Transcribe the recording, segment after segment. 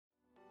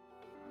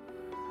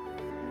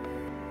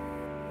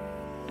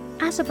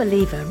As a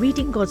believer,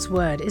 reading God's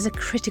Word is a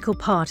critical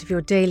part of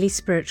your daily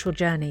spiritual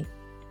journey.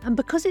 And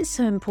because it's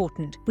so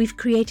important, we've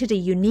created a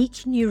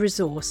unique new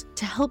resource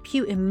to help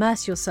you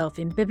immerse yourself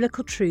in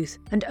biblical truth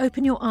and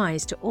open your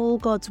eyes to all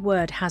God's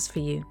Word has for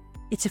you.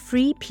 It's a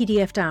free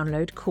PDF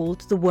download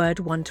called The Word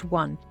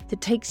 1-to-1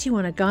 that takes you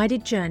on a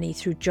guided journey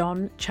through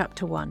John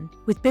chapter 1.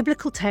 With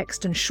biblical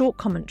text and short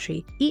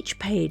commentary, each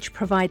page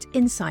provides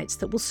insights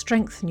that will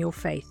strengthen your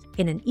faith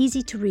in an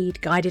easy-to-read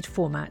guided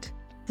format.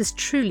 There's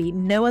truly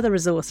no other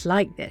resource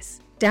like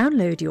this.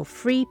 Download your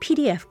free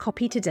PDF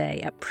copy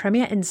today at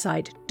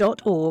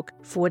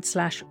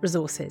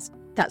premierinsight.org/resources.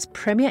 That's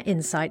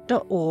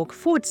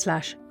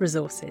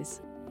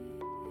premierinsight.org/resources.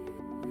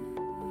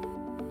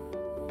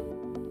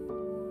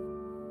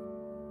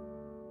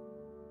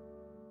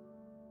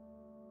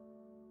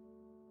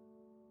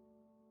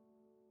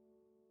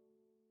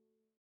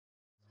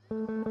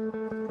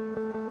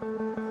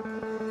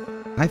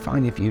 I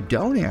find if you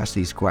don't ask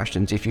these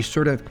questions, if you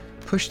sort of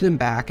push them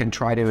back and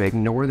try to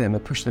ignore them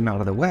and push them out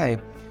of the way,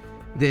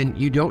 then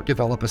you don't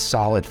develop a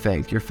solid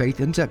faith. Your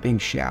faith ends up being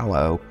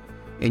shallow,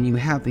 and you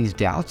have these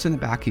doubts in the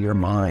back of your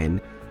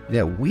mind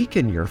that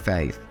weaken your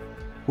faith.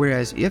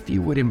 Whereas if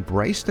you would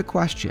embrace the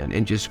question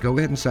and just go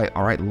ahead and say,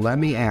 all right, let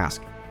me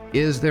ask,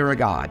 is there a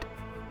God?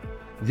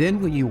 Then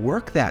when you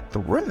work that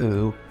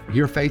through,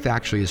 your faith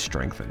actually is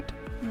strengthened.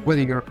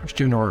 Whether you're a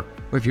Christian or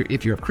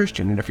if you're a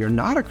Christian, and if you're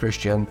not a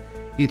Christian,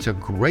 it's a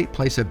great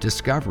place of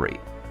discovery,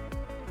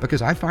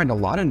 because I find a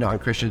lot of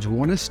non-Christians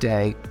want to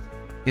stay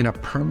in a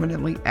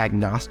permanently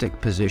agnostic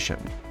position.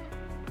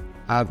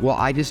 Well,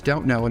 I just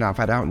don't know enough.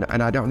 I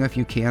don't know if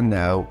you can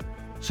know,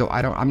 so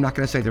I'm not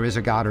going to say there is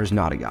a God or is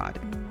not a God.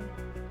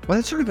 Well,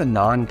 that's sort of a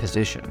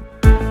non-position.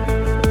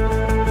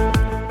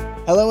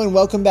 Hello and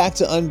welcome back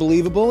to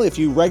Unbelievable. If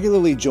you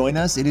regularly join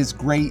us, it is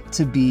great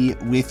to be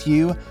with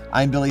you.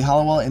 I'm Billy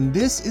Hallowell, and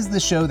this is the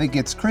show that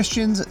gets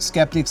Christians,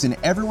 skeptics, and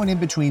everyone in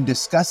between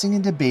discussing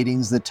and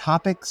debating the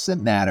topics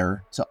that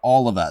matter to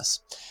all of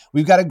us.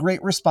 We've got a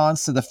great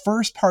response to the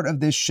first part of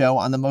this show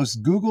on the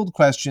most Googled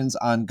questions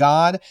on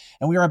God,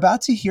 and we are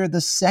about to hear the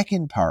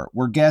second part,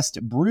 where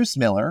guest Bruce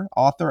Miller,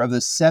 author of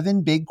the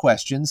 7 Big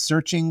Questions,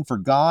 Searching for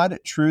God,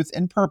 Truth,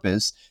 and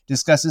Purpose,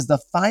 discusses the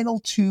final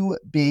 2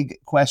 big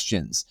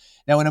questions.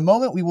 Now, in a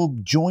moment, we will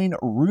join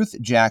Ruth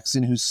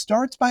Jackson, who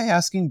starts by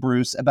asking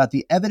Bruce about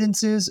the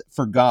evidences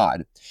for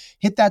God.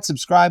 Hit that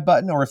subscribe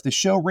button, or if the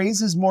show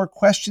raises more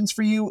questions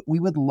for you, we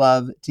would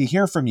love to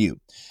hear from you.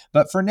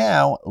 But for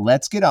now,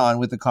 let's get on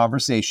with the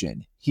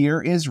conversation.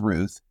 Here is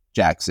Ruth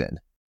Jackson.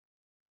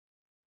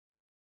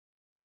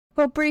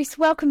 Well, Bruce,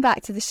 welcome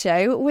back to the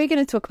show. We're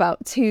going to talk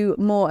about 2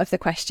 more of the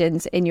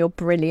questions in your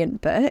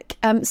brilliant book.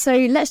 So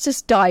let's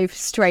just dive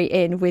straight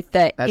in with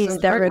the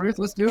Ruth,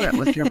 let's do it.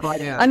 Let's jump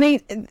right in. I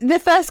mean, the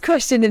first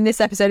question in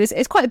this episode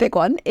is quite a big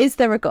one. Is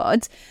there a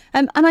God?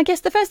 And I guess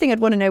the first thing I'd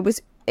want to know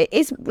would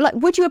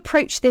you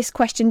approach this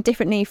question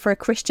differently for a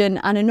Christian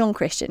and a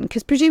non-Christian?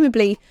 Because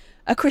presumably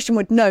a Christian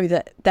would know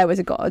that there was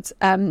a God,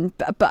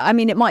 but I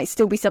mean, it might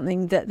still be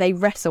something that they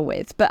wrestle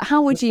with. But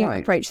how would you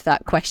approach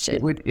that question?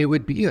 It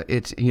would be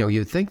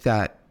you'd think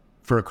that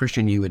for a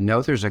Christian you would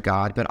know there's a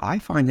God, but I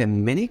find that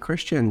many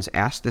Christians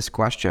ask this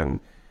question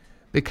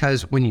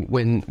because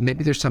when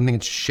maybe there's something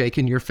that's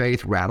shaken your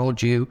faith,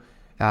 rattled you,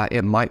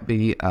 it might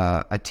be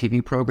a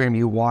TV program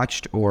you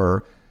watched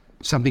or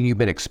something you've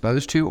been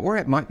exposed to, or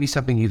it might be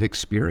something you've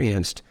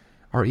experienced,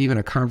 or even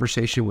a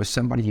conversation with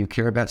somebody you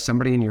care about,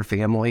 somebody in your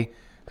family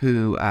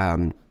who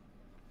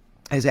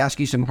has asked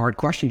you some hard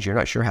questions you're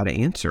not sure how to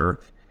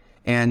answer.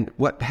 And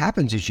what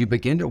happens is you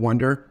begin to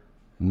wonder,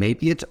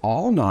 maybe it's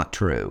all not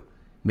true.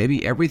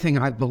 Maybe everything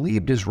I've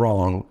believed is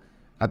wrong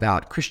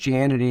about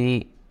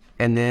Christianity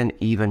and then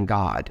even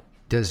God.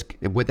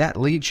 What that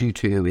leads you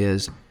to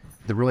is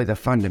the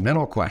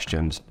fundamental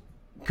questions,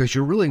 because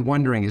you're really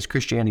wondering, is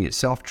Christianity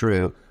itself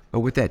true? But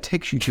what that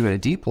takes you to at a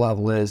deep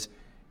level is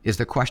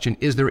the question,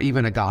 is there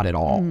even a God at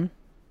all? Mm-hmm.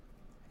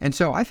 And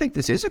so I think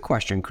this is a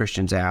question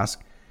Christians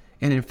ask.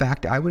 And in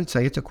fact, I would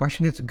say it's a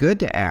question that's good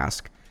to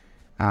ask.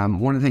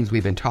 One of the things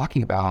we've been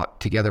talking about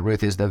together,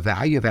 Ruth, is the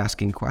value of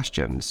asking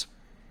questions.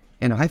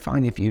 And I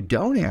find if you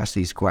don't ask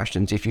these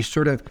questions, if you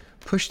sort of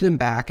push them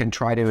back and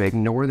try to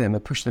ignore them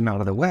and push them out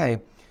of the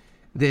way,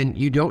 then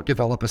you don't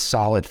develop a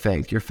solid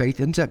faith. Your faith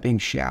ends up being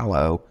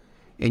shallow,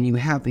 and you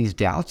have these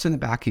doubts in the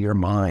back of your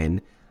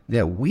mind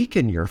that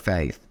weaken your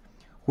faith.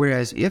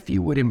 Whereas if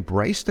you would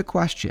embrace the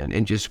question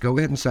and just go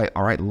ahead and say,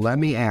 all right, let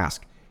me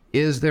ask,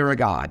 is there a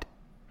God?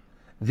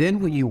 Then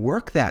when you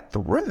work that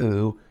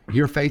through,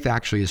 your faith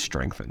actually is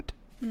strengthened.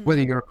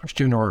 Whether you're a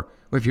Christian or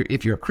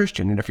if you're a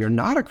Christian, and if you're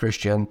not a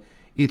Christian,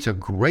 it's a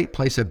great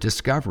place of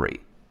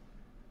discovery,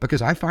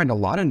 because I find a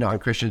lot of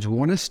non-Christians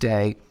want to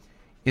stay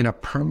in a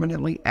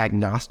permanently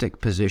agnostic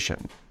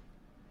position.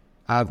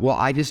 Well,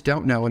 I just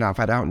don't know enough.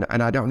 I don't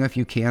know if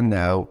you can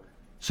know,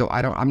 so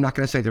I'm not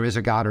going to say there is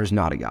a God or is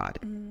not a God.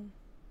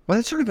 Well,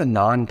 that's sort of a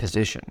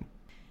non-position.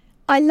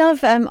 I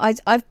love,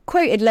 I've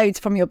quoted loads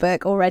from your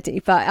book already,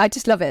 but I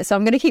just love it, so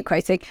I'm going to keep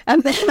quoting.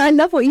 I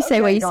love what you say,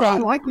 I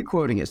like you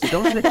quoting it, so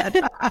don't say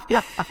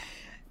that.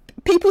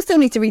 People still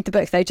need to read the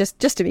book, though,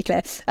 just to be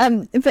clear.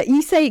 But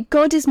you say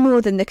God is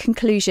more than the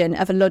conclusion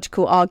of a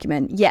logical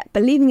argument, yet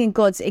believing in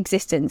God's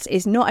existence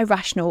is not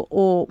irrational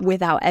or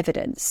without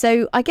evidence.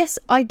 So I guess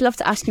I'd love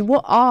to ask you,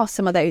 what are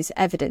some of those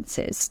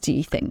evidences, do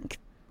you think?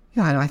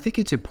 Yeah, and I think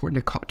it's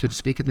important to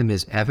speak of them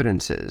as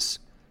evidences.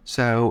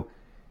 So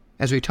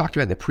as we talked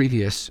about in the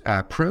previous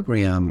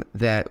program,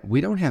 that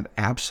we don't have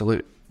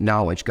absolute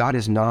knowledge. God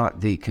is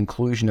not the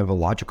conclusion of a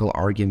logical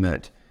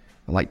argument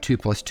like 2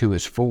 + 2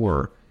 is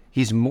 4.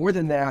 He's more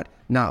than that,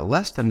 not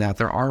less than that.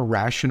 There are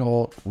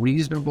rational,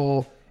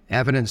 reasonable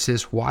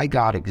evidences why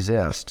God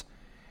exists.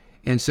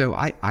 And so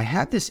I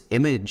have this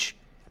image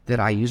that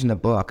I use in the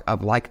book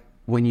of like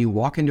when you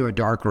walk into a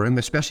dark room,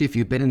 especially if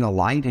you've been in the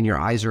light and your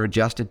eyes are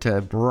adjusted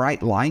to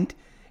bright light,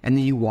 and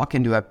then you walk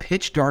into a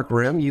pitch dark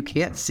room, you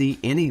can't see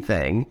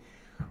anything,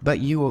 but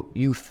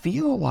you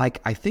feel like,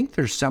 I think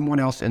there's someone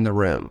else in the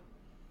room.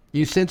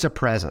 You sense a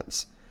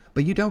presence,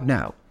 but you don't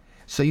know.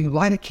 So you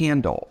light a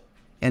candle,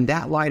 and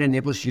that light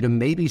enables you to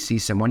maybe see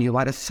someone. You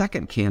light a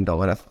second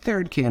candle and a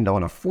third candle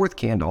and a fourth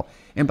candle.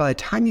 And by the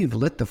time you've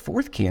lit the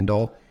fourth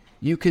candle,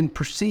 you can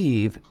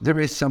perceive there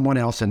is someone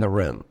else in the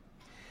room.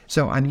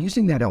 So I'm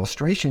using that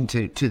illustration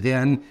to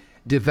then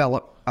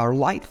develop or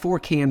light 4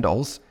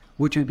 candles,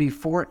 which would be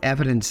 4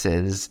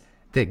 evidences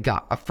that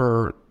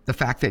for the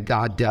fact that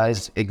God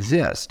does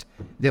exist,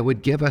 that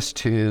would give us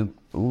to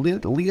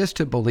lead us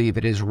to believe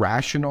it is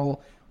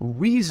rational,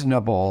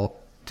 reasonable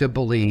to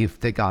believe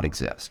that God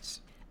exists.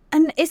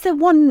 And is there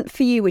one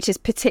for you which is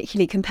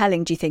particularly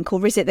compelling, do you think?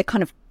 Or is it the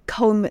kind of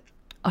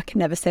I can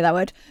never say that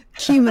word,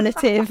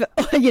 cumulative,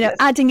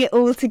 adding it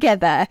all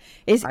together?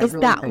 Is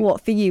that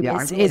what for you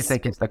is? I really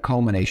think it's the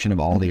culmination of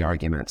all the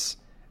arguments,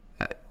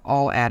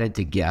 all added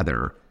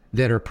together,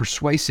 that are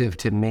persuasive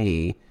to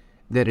me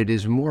that it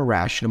is more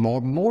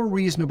rational, more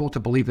reasonable to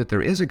believe that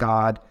there is a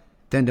God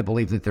than to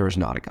believe that there is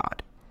not a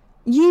God.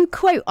 You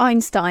quote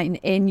Einstein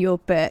in your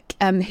book,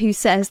 who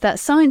says that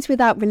science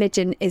without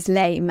religion is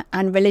lame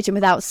and religion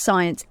without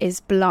science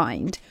is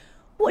blind.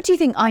 What do you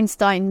think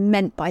Einstein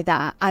meant by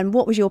that, and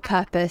what was your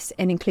purpose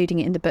in including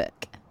it in the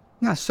book?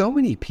 Yeah, so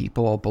many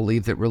people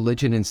believe that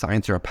religion and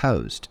science are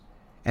opposed.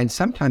 And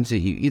sometimes you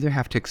either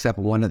have to accept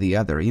one or the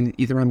other.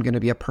 Either I'm going to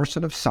be a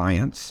person of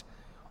science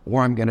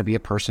or I'm going to be a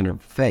person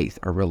of faith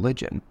or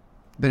religion.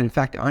 But in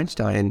fact,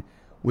 Einstein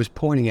was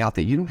pointing out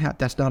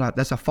that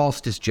that's a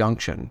false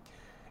disjunction.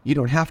 You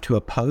don't have to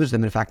oppose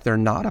them. In fact, they're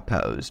not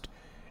opposed.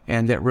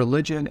 And that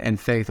religion and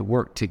faith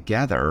work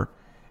together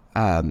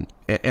and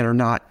they're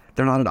not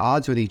at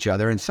odds with each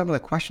other. And some of the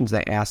questions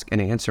they ask and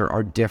answer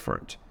are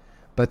different,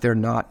 but you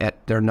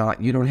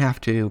don't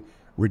have to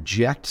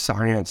reject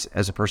science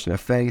as a person of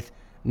faith,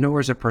 nor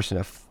as a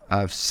person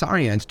of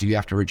science do you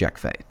have to reject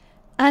faith.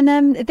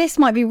 And this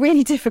might be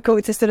really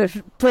difficult to sort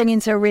of bring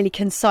into a really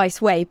concise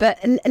way, but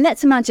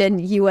let's imagine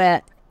you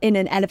were in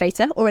an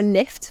elevator or a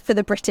lift for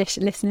the British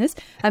listeners.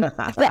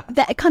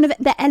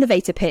 The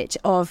elevator pitch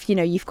of,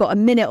 you've got a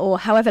minute or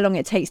however long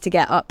it takes to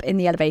get up in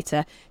the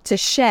elevator to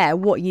share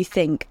what you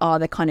think are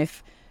the kind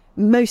of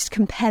most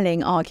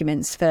compelling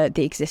arguments for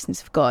the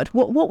existence of God.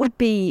 What would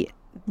be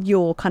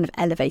your kind of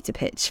elevator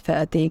pitch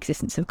for the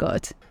existence of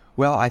God?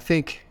 Well, I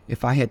think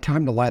if I had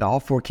time to light all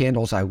 4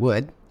 candles, I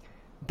would.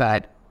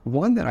 But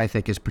one that I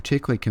think is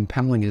particularly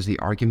compelling is the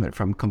argument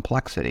from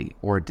complexity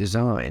or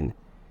design.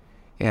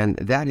 And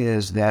that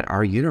is that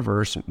our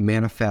universe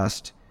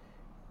manifests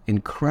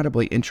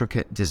incredibly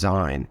intricate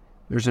design.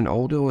 There's an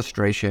old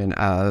illustration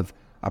of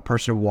a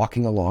person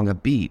walking along a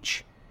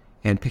beach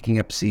and picking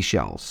up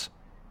seashells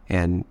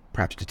and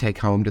perhaps to take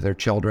home to their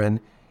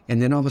children.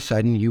 And then all of a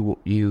sudden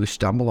you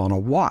stumble on a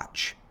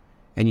watch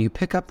and you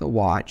pick up the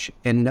watch,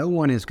 and no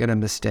one is going to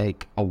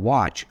mistake a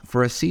watch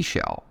for a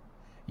seashell.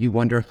 You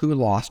wonder who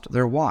lost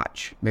their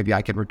watch. Maybe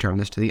I could return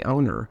this to the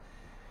owner.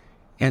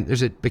 And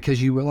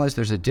because you realize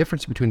there's a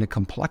difference between the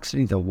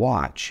complexity of the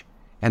watch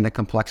and the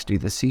complexity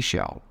of the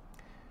seashell.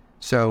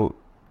 So,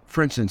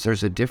 for instance,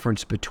 there's a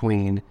difference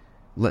between,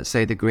 let's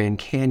say, the Grand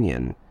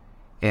Canyon,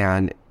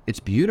 and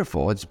it's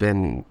beautiful. It's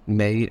been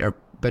made,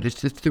 but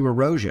it's just through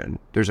erosion.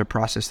 There's a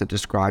process that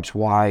describes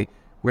where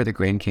the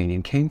Grand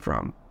Canyon came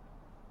from.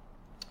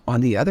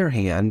 On the other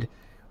hand,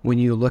 when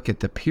you look at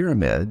the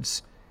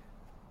pyramids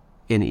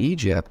in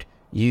Egypt,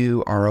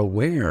 you are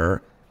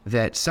aware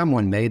that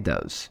someone made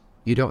those.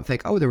 You don't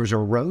think, there was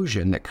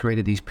erosion that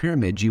created these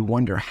pyramids. You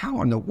wonder,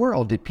 how in the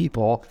world did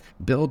people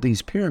build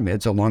these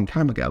pyramids a long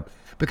time ago?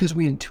 Because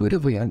we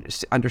intuitively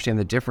understand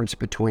the difference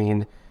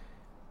between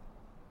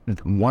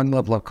one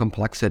level of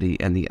complexity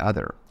and the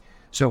other.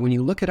 So when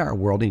you look at our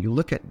world and you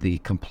look at the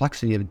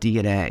complexity of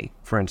DNA,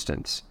 for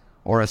instance,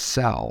 or a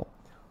cell,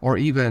 or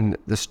even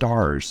the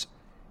stars,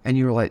 and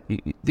you're like,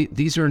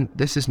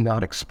 this is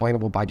not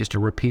explainable by just a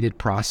repeated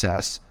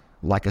process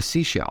like a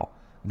seashell.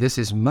 This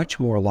is much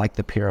more like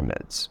the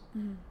pyramids.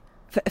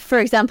 For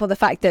example, the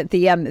fact that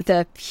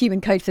the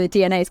human code for the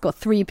DNA has got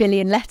 3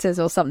 billion letters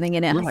or something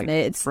in it, hasn't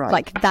it? It's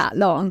like that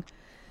long.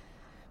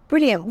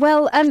 Brilliant.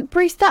 Well,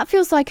 Bruce, that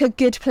feels like a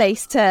good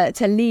place to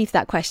leave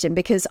that question,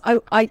 because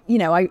I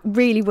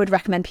really would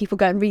recommend people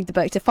go and read the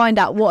book to find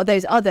out what are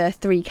those other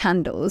 3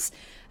 candles.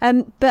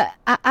 But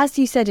as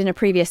you said in a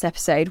previous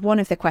episode, one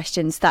of the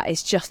questions that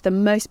is just the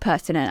most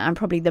pertinent and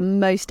probably the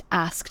most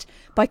asked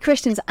by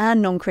Christians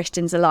and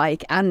non-Christians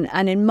alike, and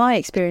in my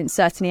experience,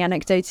 certainly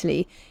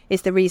anecdotally,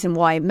 is the reason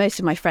why most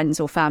of my friends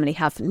or family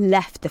have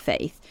left the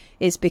faith,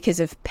 is because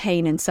of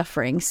pain and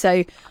suffering.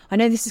 So I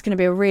know this is going to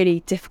be a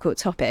really difficult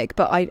topic,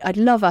 but I'd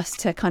love us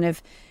to kind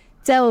of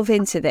delve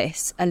into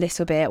this a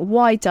little bit.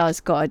 Why does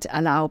God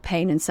allow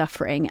pain and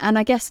suffering? And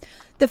I guess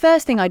the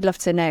first thing I'd love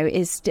to know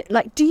is,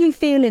 like, do you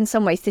feel in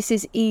some ways this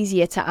is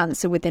easier to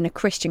answer within a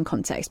Christian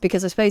context?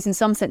 Because I suppose in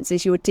some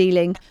senses you're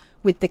dealing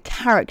with the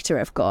character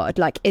of God.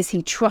 Like, is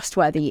he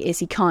trustworthy? Is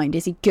he kind?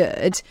 Is he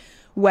good?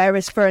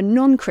 Whereas for a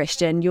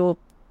non-Christian, you're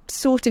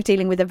sort of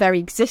dealing with the very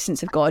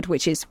existence of God,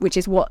 which is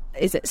what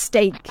is at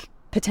stake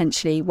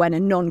potentially when a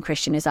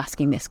non-Christian is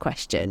asking this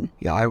question.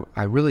 Yeah,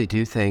 I really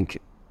do think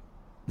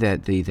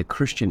that the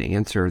Christian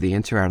answer, the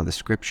answer out of the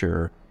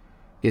scripture,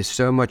 is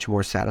so much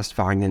more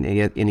satisfying than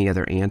any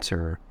other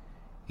answer.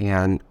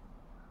 And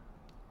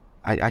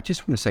I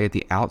just want to say at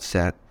the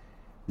outset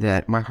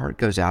that my heart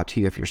goes out to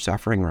you if you're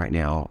suffering right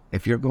now.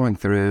 If you're going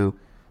through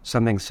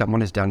something,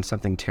 someone has done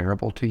something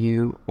terrible to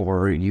you,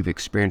 or you've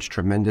experienced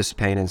tremendous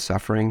pain and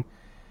suffering,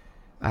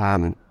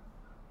 I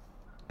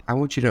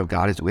want you to know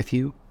God is with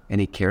you and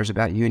he cares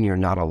about you and you're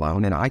not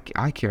alone. And I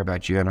care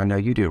about you, and I know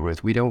you do,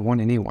 Ruth. We don't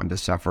want anyone to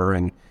suffer,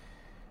 and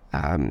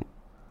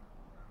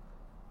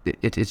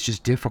it's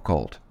just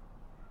difficult.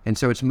 And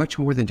so it's much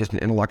more than just an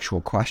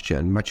intellectual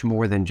question, much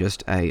more than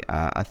just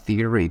a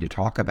theory to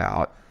talk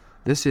about.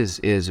 This is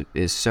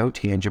so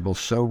tangible,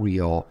 so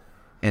real,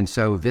 and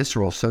so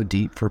visceral, so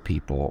deep for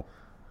people.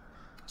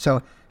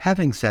 So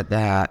having said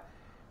that,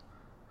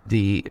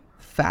 the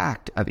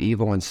fact of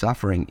evil and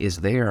suffering is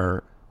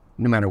there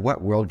no matter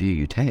what worldview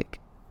you take.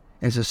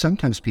 And so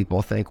sometimes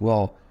people think,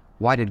 well,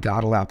 why did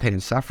God allow pain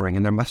and suffering?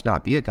 And there must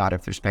not be a God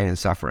if there's pain and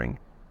suffering.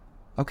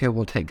 Okay,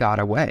 we'll take God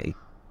away.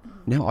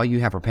 No, all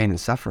you have are pain and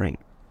suffering.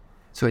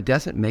 So it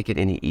doesn't make it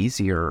any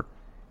easier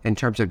in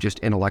terms of just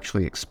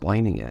intellectually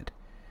explaining it.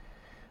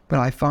 But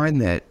I find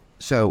that,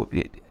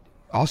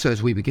 also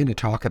as we begin to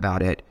talk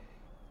about it,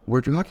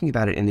 we're talking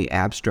about it in the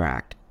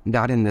abstract,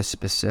 not in the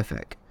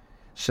specific.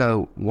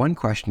 So one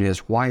question is,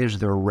 why is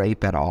there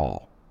rape at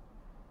all?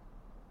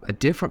 A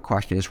different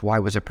question is, why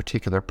was a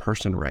particular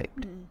person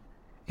raped?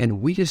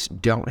 And we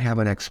just don't have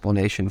an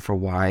explanation for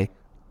why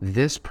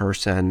this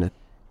person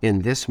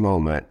in this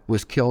moment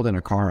was killed in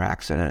a car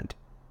accident,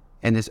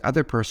 and this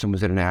other person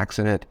was in an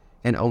accident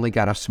and only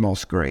got a small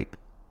scrape.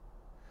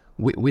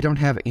 We don't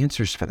have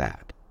answers for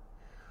that.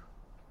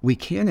 We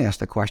can ask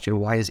the question,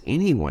 why is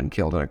anyone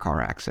killed in a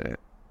car accident?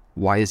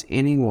 Why is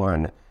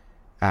anyone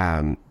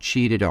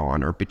cheated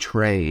on or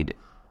betrayed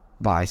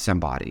by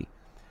somebody?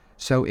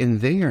 So in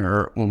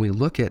there, when we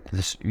look at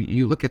this,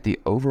 you look at the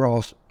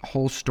overall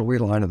whole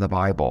storyline of the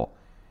Bible,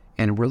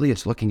 and really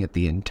it's looking at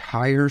the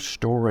entire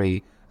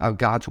story of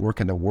God's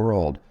work in the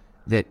world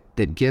that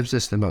gives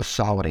us the most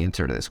solid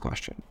answer to this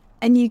question.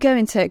 And you go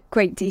into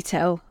great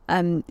detail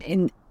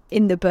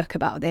in the book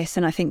about this,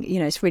 and I think,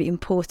 it's really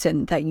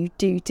important that you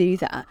do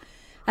that.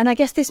 And I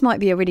guess this might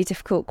be a really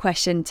difficult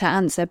question to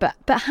answer, but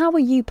how are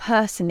you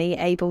personally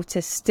able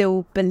to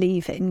still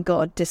believe in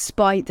God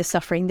despite the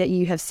suffering that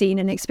you have seen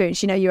and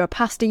experienced? You're a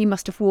pastor, you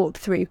must have walked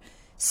through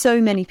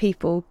so many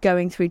people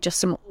going through just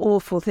some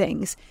awful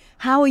things.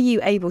 How are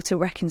you able to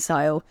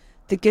reconcile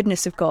the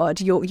goodness of God,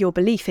 your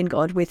belief in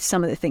God, with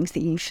some of the things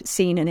that you've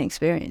seen and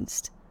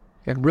experienced?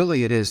 And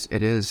really it is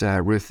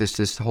Ruth,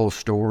 this whole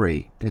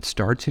story. It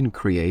starts in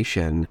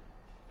creation,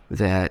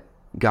 that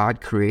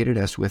God created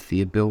us with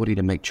the ability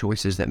to make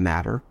choices that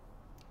matter.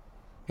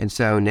 And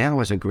so now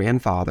as a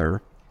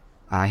grandfather,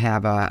 I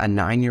have a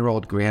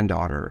 9-year-old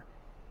granddaughter.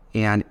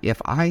 And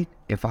if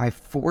I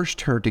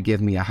forced her to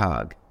give me a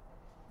hug,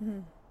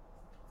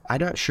 I'm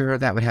not sure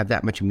that would have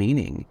that much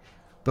meaning.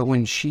 But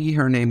when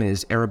her name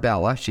is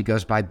Arabella, she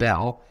goes by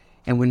Belle.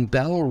 And when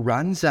Belle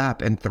runs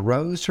up and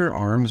throws her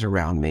arms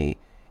around me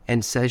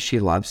and says she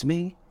loves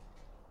me,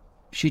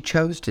 she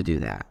chose to do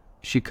that.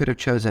 She could have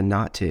chosen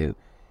not to.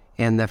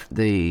 And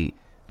the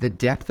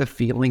depth of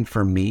feeling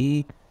for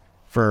me,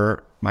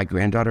 for my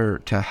granddaughter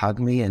to hug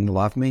me and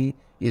love me,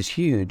 is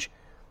huge.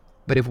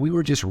 But if we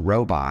were just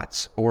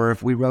robots, or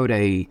if we wrote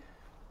a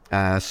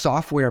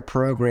software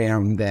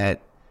program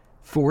that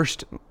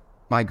forced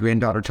my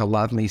granddaughter to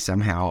love me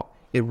somehow,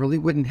 it really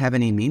wouldn't have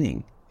any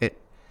meaning.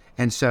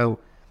 And so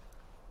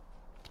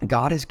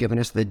God has given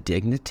us the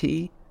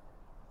dignity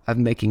of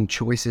making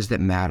choices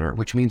that matter,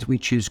 which means we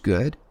choose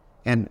good.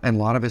 And a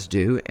lot of us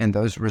do, and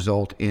those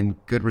result in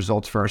good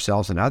results for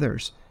ourselves and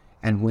others.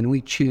 And when we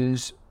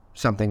choose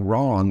something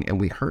wrong and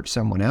we hurt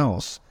someone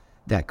else,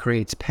 that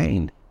creates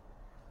pain.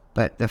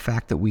 But the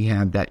fact that we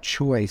have that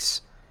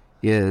choice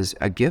is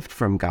a gift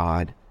from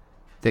God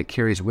that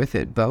carries with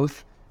it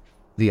both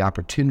the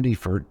opportunity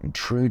for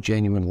true,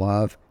 genuine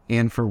love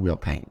and for real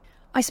pain.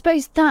 I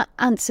suppose that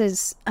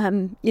answers,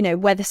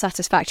 whether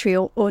satisfactory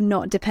or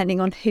not,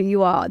 depending on who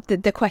you are,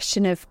 the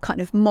question of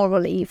kind of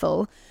moral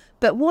evil.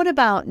 But what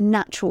about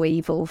natural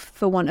evil,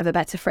 for want of a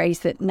better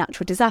phrase, that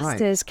natural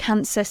disasters,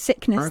 cancer,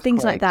 sickness,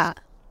 things like that?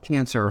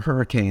 Cancer,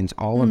 hurricanes,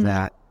 all of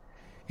that.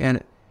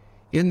 And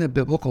in the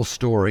biblical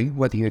story,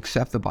 whether you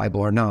accept the Bible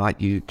or not,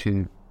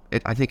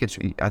 I think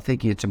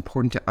it's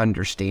important to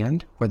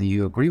understand, whether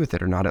you agree with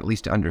it or not, at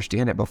least to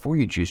understand it before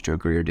you choose to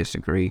agree or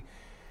disagree,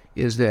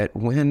 is that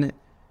when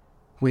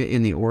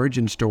in the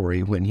origin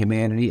story, when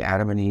humanity,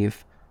 Adam and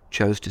Eve,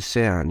 chose to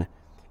sin,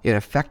 it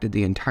affected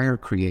the entire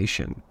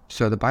creation.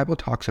 So the Bible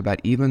talks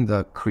about even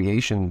the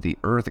creation, the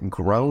earth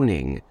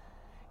groaning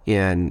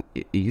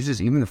it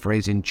uses even the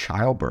phrase in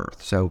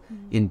childbirth, so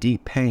in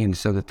deep pain,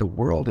 so that the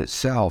world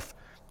itself,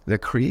 the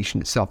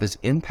creation itself, is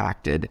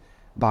impacted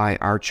by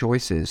our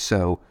choices.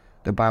 So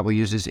the Bible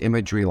uses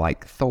imagery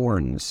like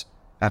thorns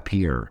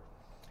appear.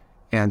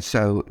 And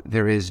so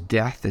there is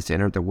death that's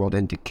entered the world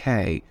and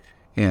decay.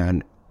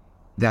 And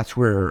that's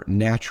where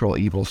natural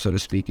evil, so to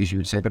speak, as you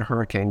would say, but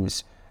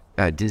hurricanes,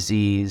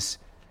 disease,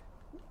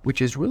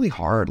 which is really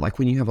hard. Like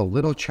when you have a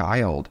little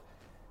child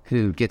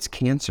who gets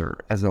cancer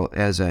as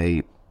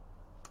a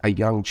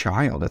young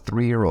child, a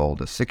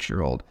 3-year-old, a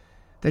 6-year-old,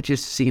 that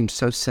just seems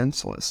so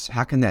senseless.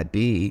 How can that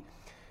be?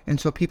 And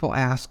so people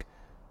ask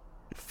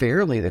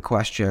fairly the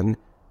question,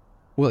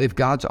 well, if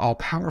God's all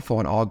powerful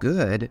and all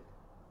good,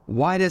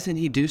 why doesn't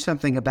he do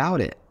something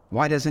about it?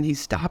 Why doesn't he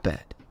stop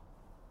it?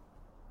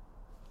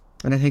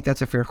 And I think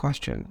that's a fair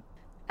question.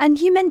 And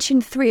you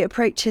mentioned 3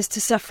 approaches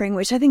to suffering,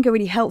 which I think are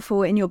really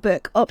helpful in your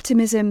book: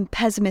 optimism,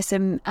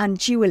 pessimism, and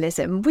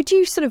dualism. Would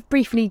you sort of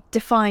briefly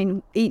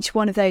define each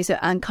one of those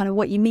and kind of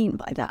what you mean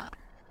by that?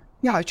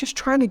 Yeah, I was just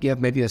trying to give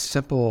maybe a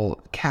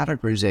simple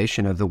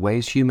categorization of the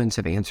ways humans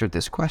have answered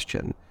this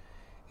question.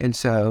 And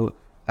so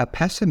a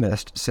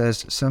pessimist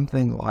says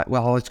something like,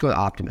 well, let's go to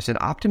optimist. An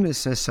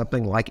optimist says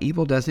something like,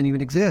 evil doesn't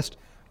even exist.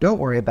 Don't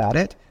worry about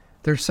it.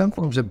 There's some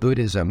forms of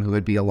Buddhism who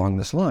would be along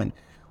this line,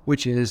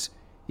 which is,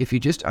 if you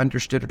just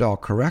understood it all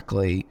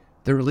correctly,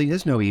 there really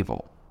is no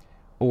evil.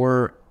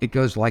 Or it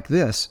goes like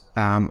this,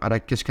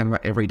 at just kind of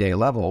an everyday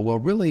level. Well,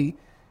 really,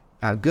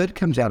 good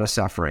comes out of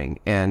suffering,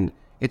 and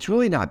it's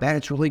really not bad,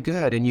 it's really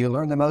good, and you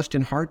learn the most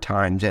in hard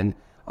times, and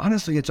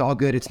honestly, it's all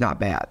good, it's not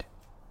bad.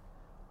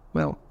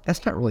 Well,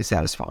 that's not really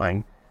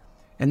satisfying.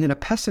 And then a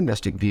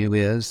pessimistic view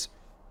is,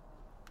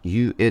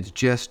 it's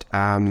just,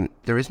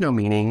 there is no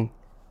meaning.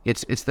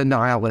 It's the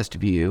nihilist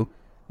view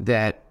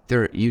that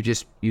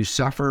you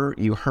suffer,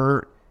 you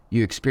hurt,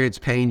 you experience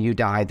pain, you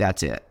die,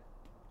 that's it.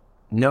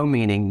 No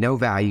meaning, no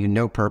value,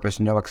 no purpose,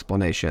 no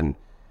explanation.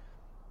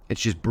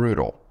 It's just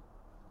brutal.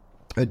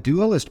 A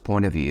dualist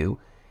point of view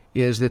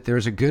is that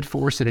there's a good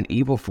force and an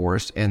evil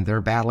force, and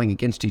they're battling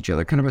against each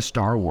other, kind of a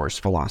Star Wars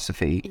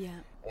philosophy. Yeah.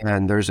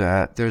 And there's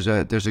a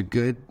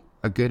good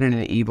and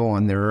an evil,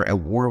 and they're at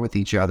war with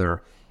each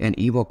other, and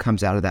evil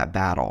comes out of that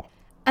battle.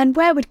 And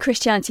where would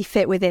Christianity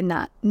fit within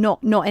that?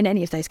 Not in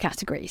any of those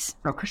categories.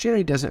 No,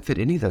 Christianity doesn't fit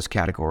any of those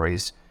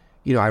categories.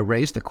 I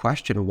raised the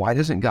question, why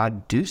doesn't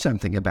God do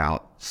something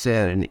about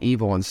sin and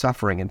evil and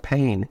suffering and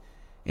pain?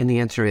 And the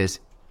answer is,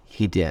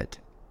 he did.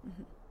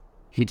 Mm-hmm.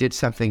 He did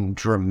something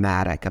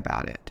dramatic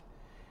about it.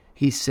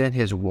 He sent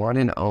his one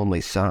and only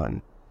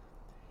son.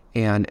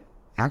 And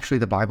actually,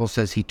 the Bible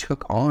says he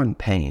took on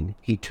pain.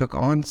 He took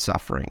on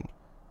suffering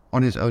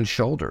on his own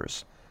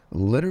shoulders.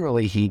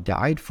 Literally, he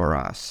died for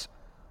us.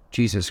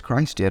 Jesus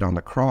Christ did on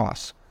the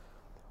cross,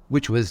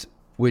 which was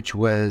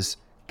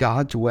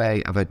God's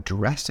way of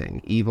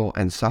addressing evil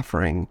and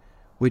suffering,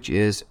 which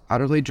is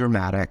utterly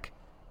dramatic,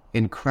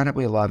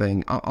 incredibly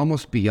loving,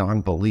 almost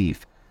beyond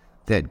belief,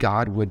 that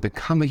God would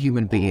become a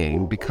human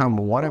being, become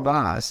one of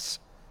us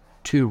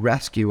to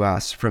rescue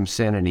us from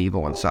sin and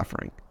evil and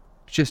suffering.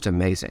 It's just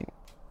amazing.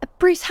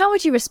 Bruce, how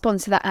would you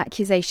respond to that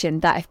accusation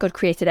that if God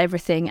created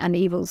everything and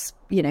evil's,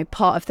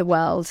 part of the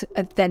world,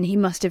 then he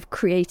must have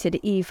created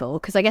evil?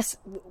 Because I guess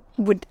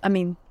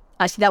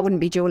actually that wouldn't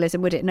be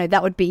dualism, would it? No,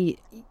 that would be,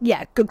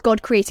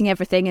 God creating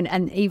everything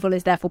and evil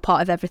is therefore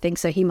part of everything.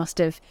 So he must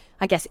have,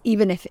 I guess,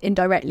 even if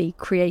indirectly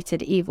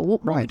created evil.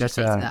 What would you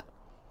say to that?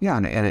 Yeah,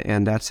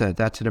 and that's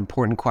an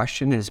important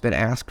question. It's been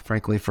asked,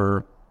 frankly,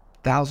 for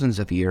thousands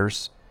of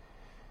years.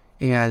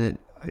 And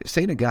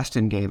St.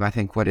 Augustine gave, I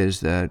think, what is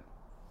the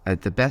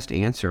best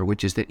answer,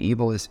 which is that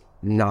evil is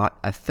not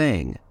a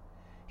thing.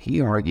 He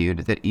argued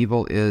that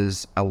evil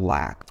is a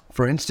lack.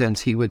 For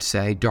instance, he would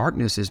say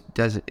darkness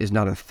is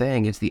not a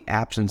thing, it's the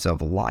absence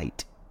of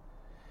light.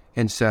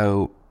 And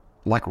so,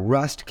 like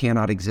rust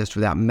cannot exist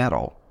without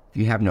metal. If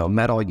you have no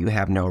metal, you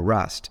have no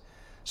rust.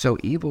 So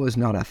evil is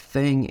not a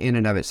thing in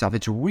and of itself.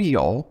 It's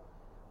real,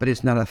 but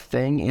it's not a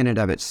thing in and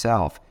of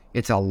itself.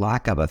 It's a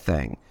lack of a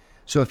thing.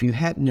 So if you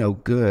had no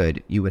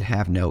good, you would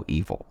have no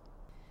evil.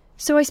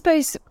 So I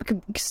suppose,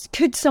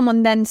 could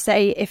someone then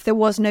say if there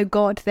was no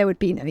God, there would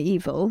be no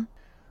evil?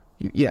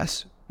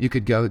 Yes, you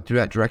could go through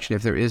that direction.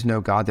 If there is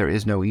no God, there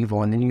is no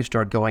evil. And then you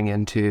start going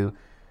into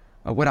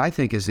what I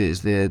think is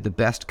the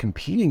best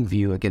competing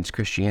view against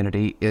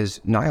Christianity is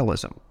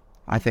nihilism.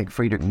 I think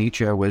Friedrich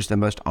Nietzsche was the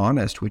most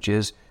honest, which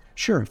is,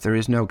 sure, if there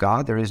is no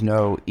God, there is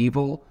no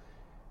evil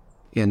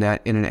in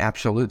an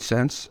absolute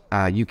sense.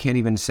 You can't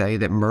even say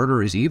that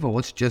murder is evil.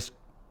 It's just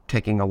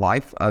taking a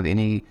life of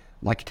any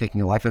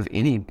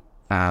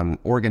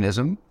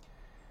organism.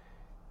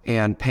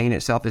 And pain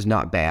itself is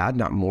not bad,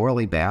 not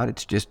morally bad.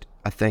 It's just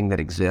a thing that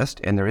exists,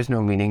 and there is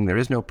no meaning, there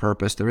is no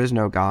purpose, there is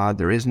no God,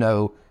 there is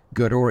no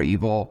good or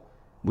evil.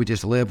 We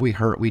just live, we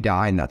hurt, we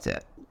die, and that's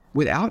it.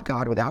 Without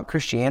God, without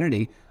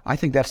Christianity, I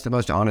think that's the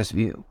most honest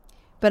view.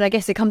 But I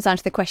guess it comes down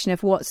to the question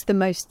of what's the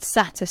most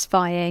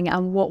satisfying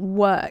and what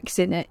works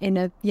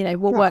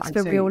what works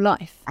for real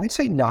life. I'd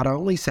say not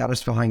only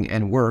satisfying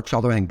and works,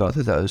 although I think both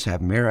of those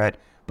have merit,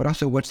 but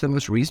also what's the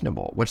most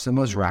reasonable, what's the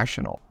most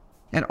rational.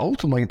 And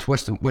ultimately, it's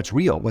what's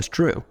real, what's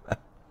true.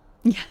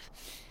 Yeah.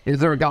 Is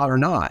there a God or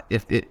not?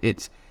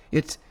 It's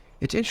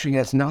interesting.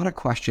 It's not a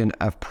question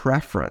of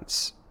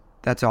preference.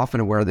 That's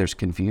often where there's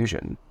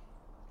confusion.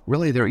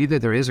 Really, either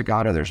there is a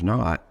God or there's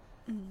not,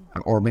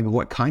 or maybe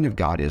what kind of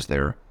God is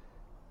there?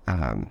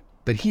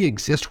 But he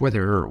exists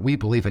whether we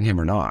believe in him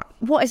or not.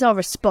 What is our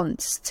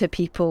response to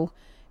people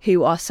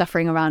who are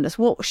suffering around us?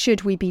 What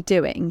should we be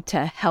doing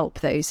to help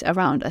those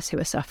around us who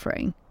are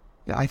suffering?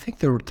 Yeah, I think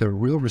the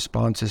real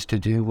response is to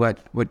do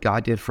what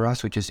God did for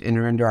us, which is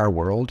enter into our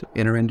world,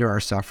 enter into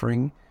our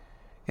suffering,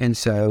 and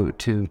so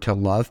to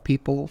love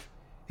people.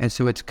 And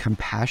so it's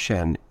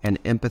compassion and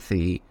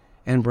empathy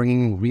and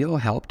bringing real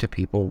help to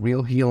people,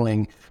 real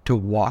healing, to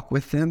walk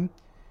with them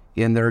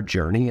in their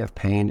journey of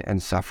pain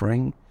and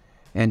suffering,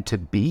 and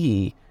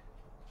the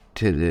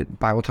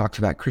Bible talks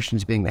about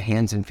Christians being the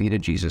hands and feet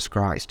of Jesus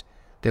Christ,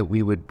 that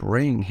we would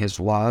bring his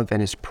love and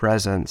his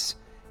presence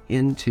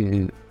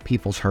into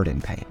people's hurt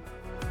and pain.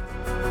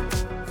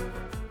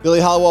 Billy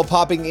Hallowell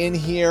popping in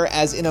here,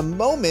 as in a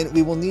moment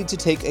we will need to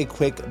take a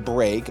quick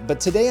break.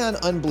 But today on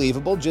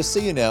Unbelievable, just so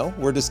you know,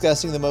 we're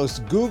discussing the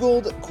most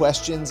Googled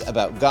questions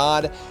about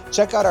God.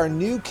 Check out our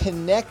new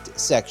Connect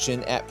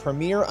section at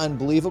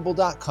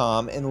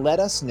premierunbelievable.com and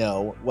let us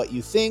know what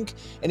you think.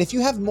 And if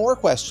you have more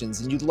questions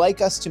and you'd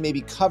like us to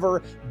maybe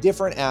cover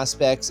different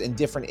aspects and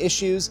different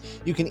issues,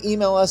 you can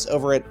email us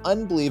over at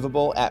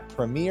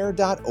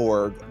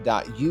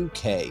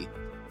unbelievable@premier.org.uk.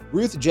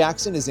 Ruth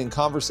Jackson is in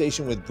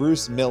conversation with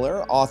Bruce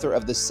Miller, author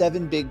of The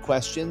 7 Big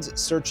Questions,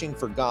 Searching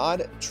for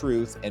God,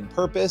 Truth, and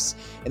Purpose.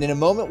 And in a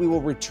moment, we will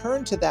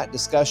return to that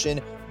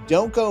discussion.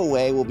 Don't go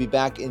away. We'll be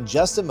back in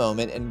just a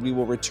moment, and we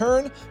will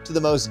return to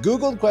the most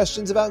Googled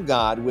questions about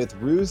God with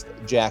Ruth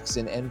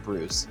Jackson and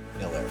Bruce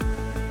Miller.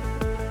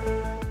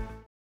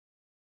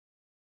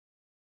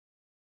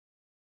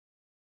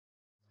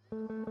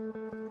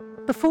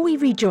 Before we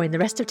rejoin the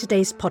rest of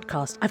today's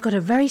podcast, I've got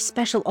a very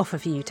special offer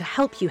for you to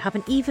help you have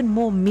an even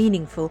more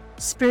meaningful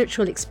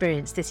spiritual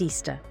experience this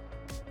Easter.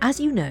 As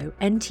you know,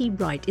 N.T.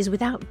 Wright is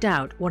without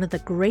doubt one of the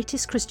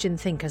greatest Christian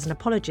thinkers and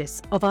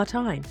apologists of our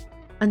time.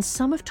 And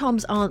some of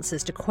Tom's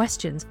answers to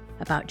questions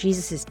about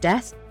Jesus'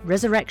 death,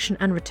 resurrection,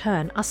 and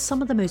return are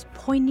some of the most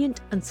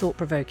poignant and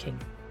thought-provoking.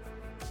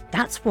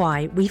 That's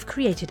why we've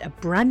created a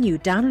brand new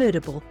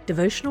downloadable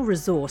devotional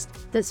resource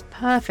that's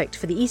perfect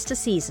for the Easter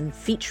season,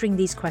 featuring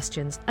these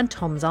questions and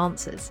Tom's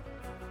answers.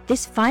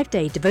 This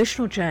 5-day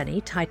devotional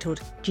journey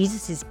titled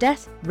Jesus'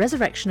 Death,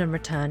 Resurrection and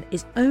Return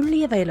is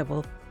only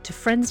available to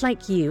friends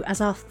like you as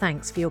our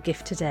thanks for your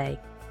gift today.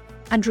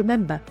 And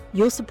remember,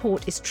 your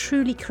support is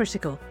truly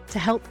critical to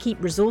help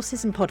keep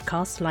resources and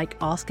podcasts like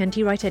Ask NT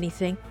Wright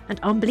Anything and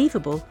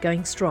Unbelievable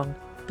going strong,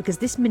 because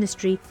this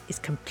ministry is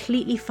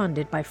completely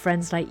funded by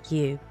friends like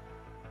you.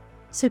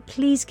 So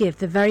please give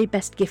the very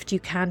best gift you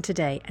can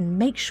today and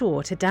make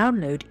sure to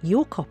download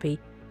your copy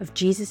of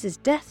Jesus'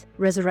 Death,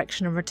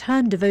 Resurrection and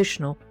Return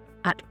devotional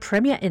at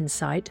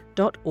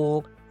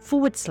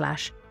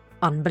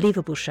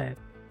premierinsight.org/Unbelievable Show.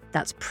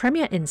 That's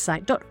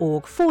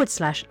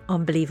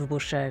premierinsight.org/Unbelievable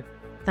Show.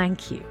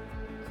 Thank you.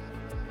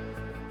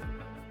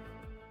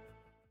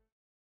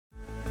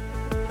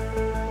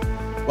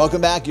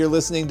 Welcome back. You're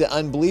listening to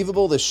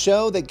Unbelievable, the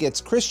show that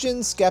gets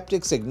Christians,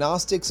 skeptics,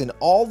 agnostics, and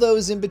all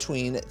those in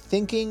between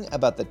thinking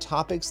about the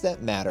topics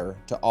that matter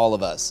to all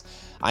of us.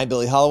 I'm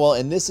Billy Hallowell,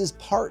 and this is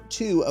part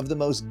 2 of the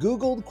most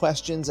Googled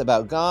questions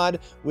about God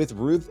with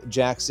Ruth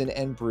Jackson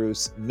and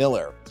Bruce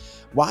Miller.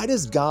 Why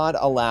does God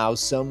allow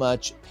so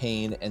much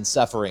pain and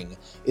suffering?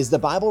 Is the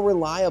Bible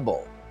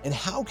reliable? And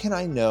how can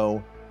I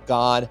know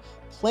God?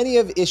 Plenty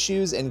of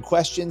issues and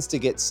questions to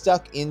get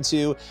stuck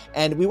into.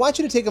 And we want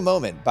you to take a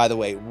moment, by the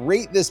way,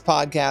 rate this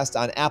podcast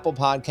on Apple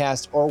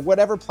Podcasts or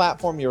whatever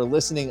platform you're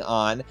listening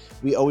on.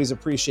 We always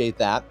appreciate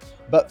that.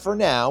 But for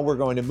now, we're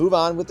going to move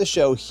on with the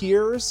show.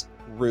 Here's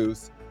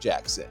Ruth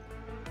Jackson.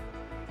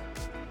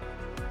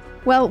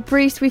 Well,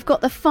 Bruce, we've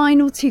got the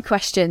final 2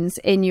 questions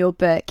in your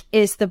book.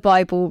 Is the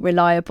Bible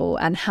reliable,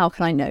 and how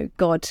can I know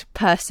God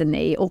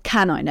personally, or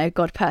can I know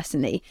God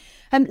personally?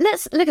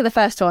 Let's look at the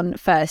first one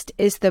first.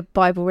 Is the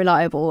Bible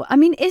reliable? I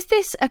mean, is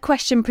this a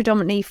question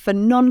predominantly for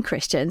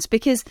non-Christians?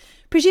 Because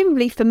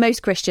presumably for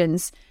most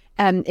Christians,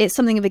 it's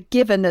something of a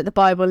given that the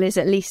Bible is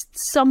at least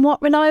somewhat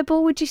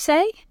reliable, would you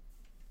say?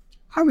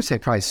 I would say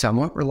probably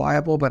somewhat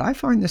reliable, but I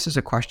find this is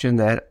a question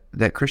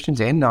that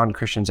Christians and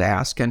non-Christians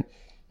ask. And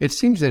it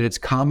seems that it's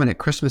common at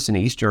Christmas and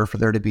Easter for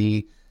there to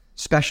be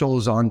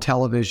specials on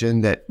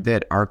television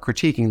that are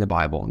critiquing the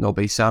Bible. And there'll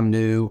be some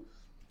new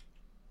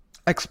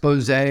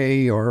expose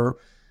or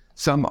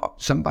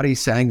somebody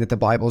saying that the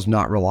Bible is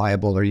not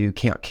reliable or you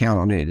can't count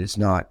on it. It's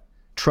not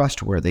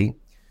trustworthy.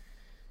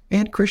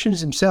 And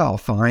Christians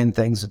themselves find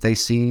things that they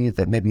see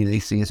that maybe they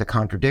see as a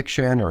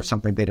contradiction or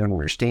something they don't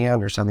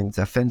understand or something that's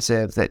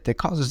offensive that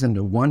causes them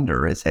to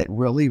wonder, is it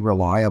really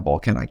reliable?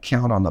 Can I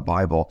count on the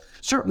Bible?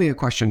 Certainly a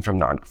question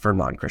for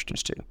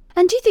non-Christians too.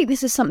 And do you think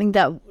this is something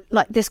that,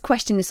 like this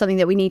question is something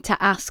that we need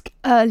to ask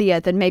earlier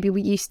than maybe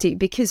we used to,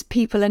 because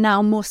people are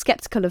now more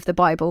skeptical of the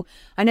Bible?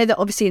 I know that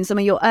obviously in some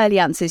of your early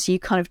answers, you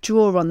kind of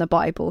draw on the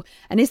Bible.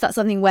 And is that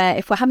something where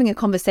if we're having a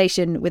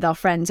conversation with our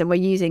friends and we're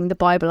using the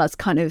Bible as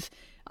kind of,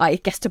 I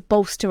guess, to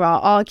bolster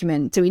our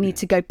argument, do we need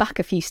to go back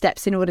a few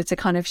steps in order to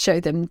kind of show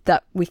them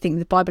that we think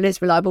the Bible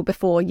is reliable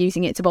before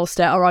using it to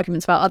bolster our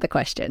arguments about other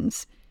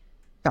questions?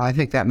 I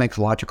think that makes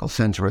logical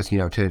sense, Ruth,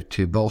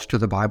 to bolster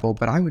the Bible.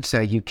 But I would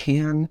say you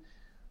can,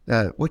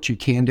 what you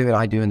can do, and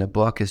I do in the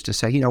book, is to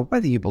say,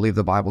 whether you believe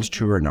the Bible's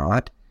true or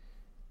not,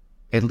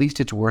 at least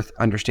it's worth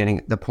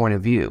understanding the point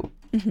of view.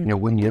 Mm-hmm.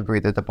 Wouldn't you agree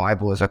that the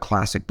Bible is a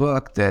classic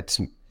book that's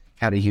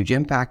had a huge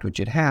impact, which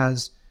it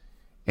has?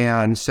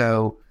 And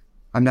so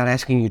I'm not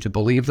asking you to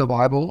believe the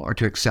Bible or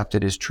to accept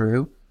it as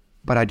true,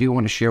 but I do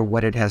want to share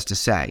what it has to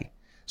say.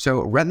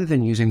 So rather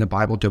than using the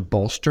Bible to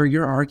bolster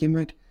your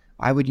argument,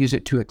 I would use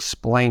it to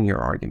explain your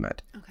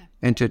argument. Okay.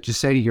 And to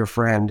say to your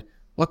friend,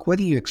 look,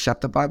 whether you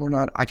accept the Bible or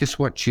not, I just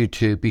want you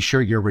to be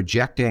sure you're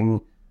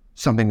rejecting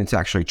something that's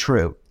actually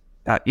true.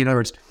 In other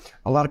words,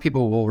 a lot of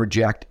people will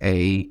reject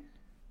a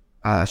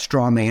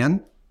straw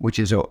man, which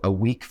is a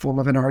weak form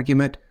of an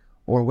argument,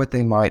 or what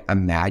they might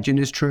imagine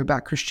is true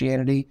about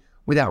Christianity,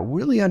 without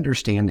really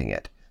understanding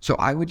it. So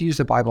I would use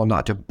the Bible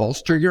not to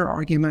bolster your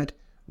argument,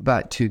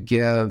 but to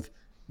give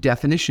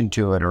definition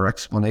to it or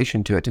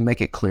explanation to it to make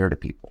it clear to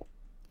people.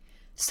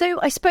 So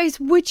I suppose,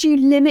 would you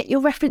limit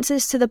your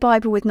references to the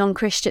Bible with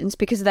non-Christians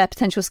because of their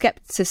potential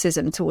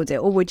skepticism towards it,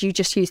 or would you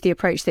just use the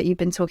approach that you've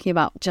been talking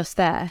about just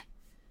there?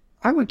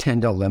 I would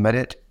tend to limit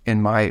it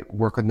in my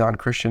work with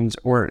non-Christians,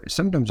 or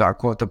sometimes I'll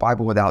quote the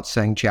Bible without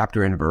saying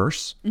chapter and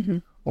verse, mm-hmm.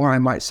 or I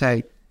might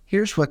say,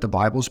 here's what the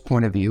Bible's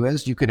point of view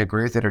is. You can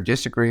agree with it or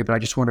disagree, but I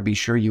just want to be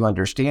sure you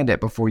understand it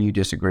before you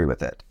disagree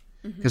with it.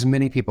 Because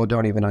many people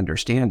don't even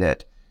understand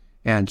it.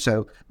 And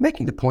so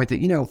making the point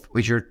that,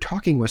 as you're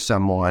talking with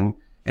someone,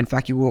 in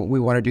fact, we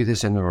want to do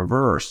this in the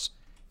reverse,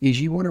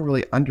 is you want to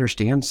really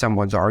understand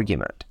someone's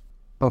argument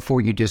before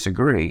you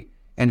disagree.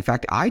 In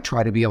fact, I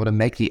try to be able to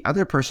make the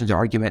other person's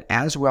argument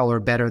as well or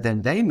better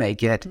than they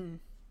make it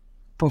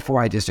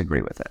before I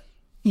disagree with it.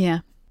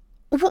 Yeah.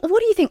 What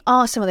do you think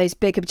are some of those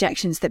big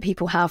objections that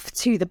people have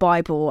to the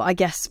Bible? I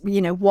guess,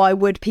 why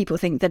would people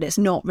think that it's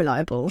not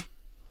reliable?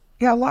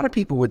 Yeah, a lot of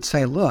people would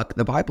say, look,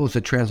 the Bible is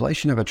a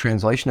translation of a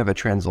translation of a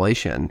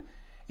translation.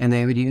 And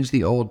they would use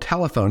the old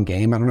telephone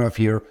game. I don't know if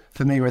you're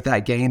familiar with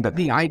that game, but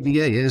the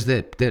idea is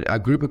that a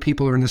group of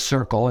people are in a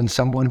circle and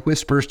someone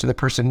whispers to the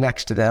person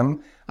next to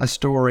them a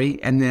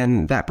story, and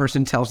then that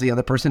person tells the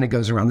other person, it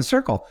goes around the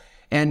circle.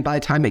 And by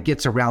the time it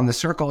gets around the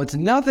circle, it's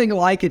nothing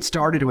like it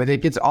started with.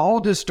 It gets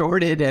all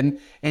distorted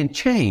and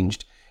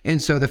changed.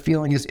 And so the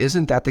feeling is,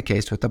 isn't that the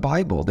case with the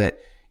Bible? That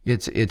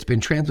it's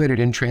been translated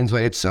and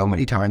translated so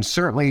many times.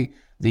 Certainly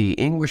the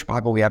English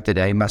Bible we have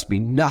today must be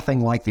nothing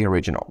like the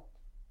original.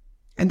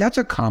 And that's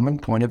a common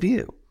point of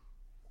view.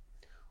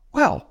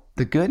 Well,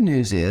 the good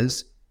news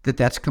is that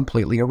that's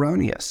completely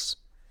erroneous.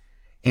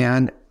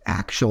 And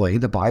actually,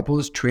 the Bible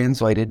is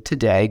translated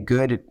today,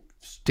 good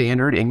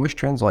standard English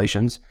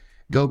translations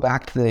go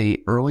back to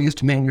the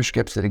earliest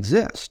manuscripts that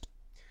exist.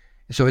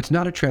 So it's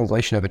not a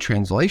translation of a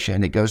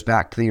translation. It goes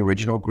back to the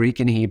original Greek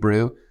and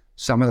Hebrew,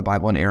 some of the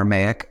Bible in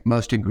Aramaic,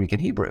 most in Greek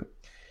and Hebrew.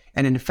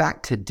 And in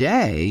fact,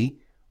 today,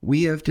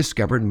 we have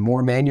discovered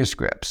more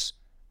manuscripts,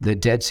 the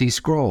Dead Sea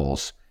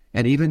Scrolls.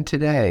 And even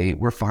today,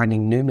 we're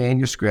finding new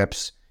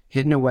manuscripts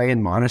hidden away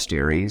in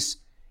monasteries,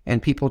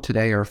 and people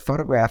today are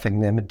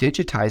photographing them,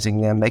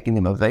 digitizing them, making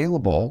them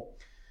available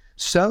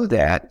so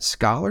that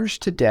scholars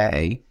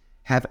today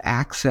have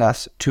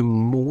access to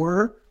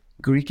more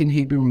Greek and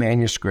Hebrew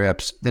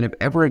manuscripts than have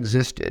ever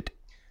existed.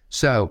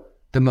 So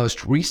the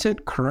most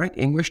recent current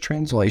English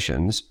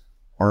translations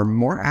are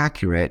more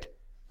accurate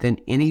than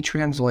any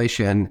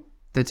translation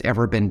that's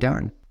ever been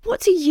done.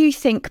 What do you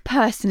think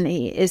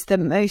personally is the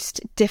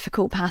most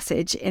difficult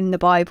passage in the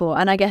Bible?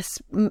 And I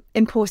guess,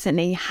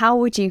 importantly, how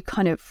would you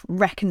kind of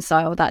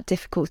reconcile that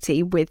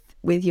difficulty with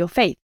your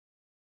faith?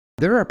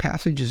 There are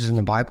passages in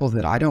the Bible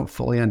that I don't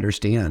fully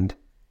understand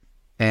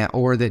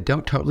or that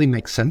don't totally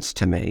make sense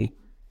to me.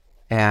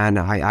 And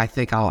I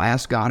think I'll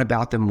ask God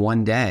about them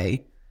one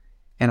day.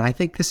 And I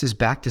think this is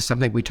back to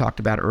something we talked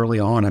about early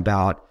on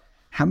about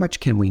how much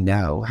can we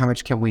know? How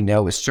much can we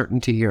know with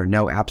certainty or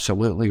know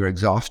absolutely or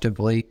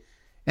exhaustively?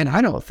 And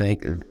I don't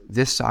think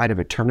this side of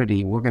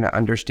eternity, we're going to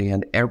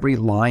understand every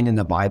line in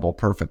the Bible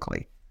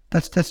perfectly.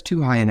 That's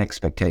too high an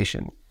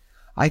expectation.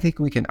 I think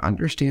we can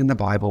understand the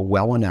Bible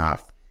well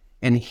enough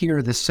and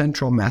hear the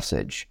central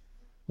message: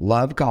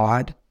 love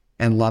God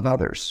and love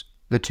others,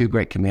 the two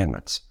great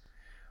commandments.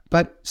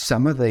 But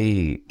some of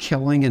the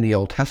killing in the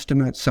Old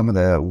Testament, some of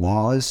the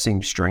laws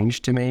seem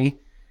strange to me,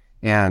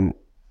 and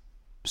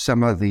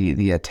some of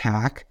the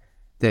attack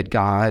that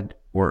God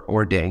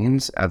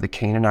ordains of the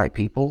Canaanite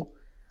people,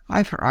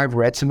 I've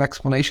read some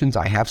explanations,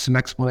 I have some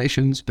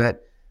explanations,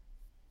 but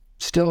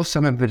still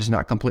some of it is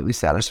not completely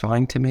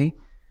satisfying to me.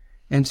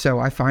 And so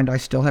I find I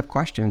still have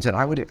questions, and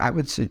I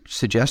would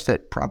suggest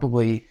that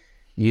probably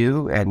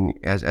you, and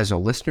as a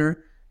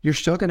listener, you're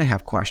still going to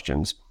have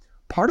questions.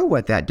 Part of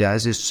what that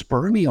does is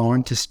spur me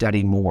on to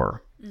study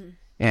more.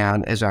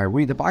 And as I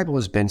read, the Bible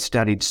has been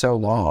studied so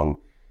long.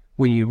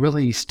 When you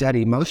really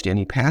study most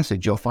any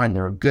passage, you'll find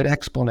there are good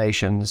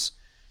explanations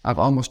of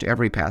almost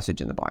every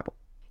passage in the Bible.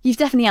 You've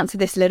definitely answered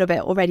this a little bit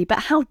already, but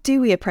how do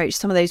we approach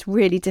some of those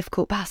really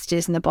difficult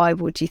passages in the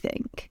Bible, do you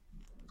think?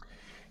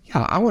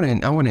 Yeah, I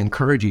want to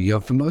encourage you.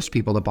 For most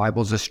people, the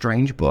Bible is a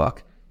strange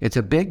book. It's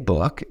a big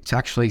book. It's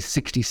actually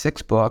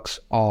 66 books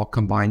all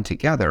combined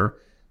together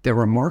that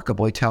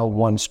remarkably tell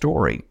one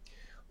story.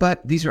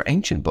 But these are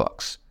ancient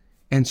books.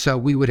 And so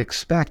we would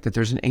expect that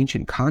there's an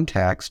ancient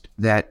context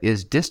that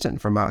is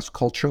distant from us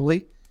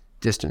culturally,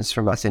 distant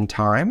from us in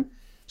time.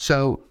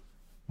 So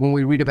when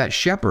we read about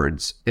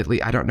shepherds, at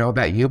least, I don't know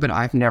about you, but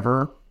I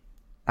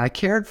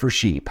cared for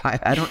sheep.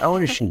 I don't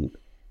own a sheep.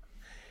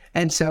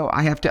 And so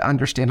I have to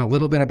understand a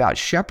little bit about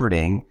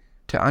shepherding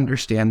to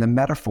understand the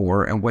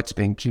metaphor and what's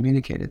being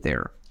communicated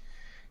there.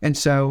 And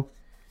so,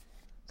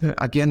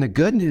 again, the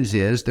good news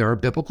is there are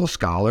biblical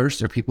scholars,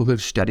 there are people who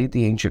have studied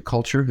the ancient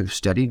culture, who've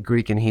studied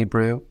Greek and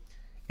Hebrew,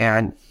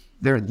 and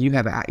we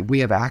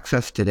have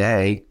access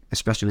today,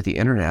 especially with the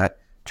internet,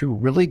 to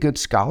really good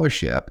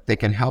scholarship that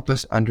can help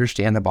us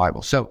understand the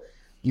Bible. So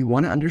you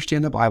want to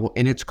understand the Bible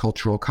in its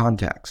cultural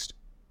context.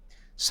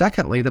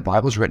 Secondly, the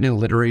Bible is written in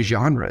literary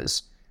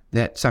genres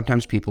that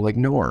sometimes people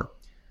ignore.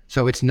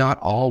 So it's not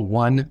all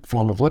one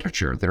form of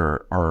literature.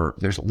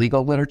 There's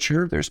legal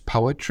literature, there's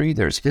poetry,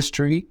 there's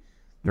history,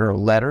 there are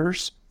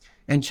letters.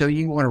 And so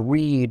you want to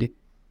read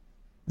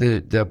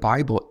the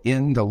Bible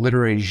in the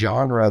literary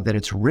genre that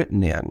it's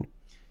written in.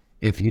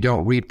 If you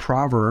don't read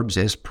Proverbs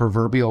as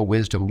proverbial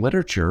wisdom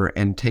literature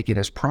and take it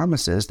as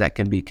promises, that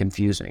can be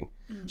confusing.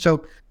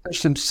 So there's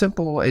some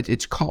simple,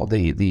 it's called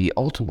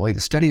ultimately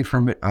the study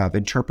of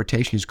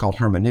interpretation is called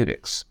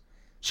hermeneutics.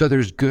 So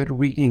there's good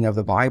reading of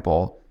the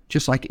Bible,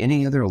 just like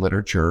any other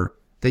literature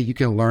that you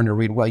can learn to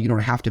read well. You don't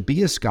have to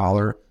be a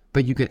scholar,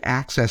 but you can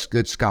access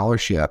good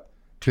scholarship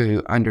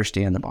to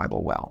understand the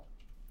Bible well.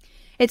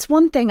 It's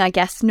one thing, I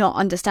guess, not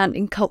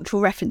understanding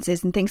cultural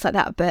references and things like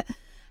that, but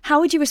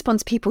how would you respond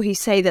to people who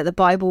say that the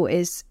Bible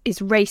is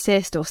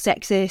racist or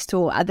sexist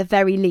or at the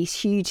very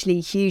least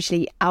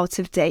hugely out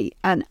of date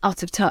and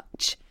out of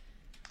touch?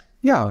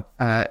 Yeah,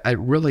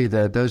 really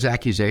those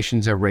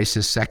accusations of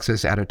racist,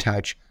 sexist, out of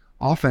touch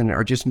often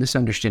are just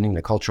misunderstanding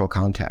the cultural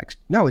context.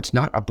 No, it's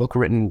not a book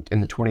written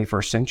in the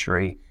 21st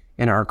century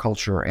in our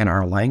culture and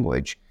our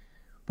language.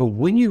 But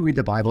when you read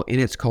the Bible in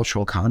its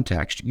cultural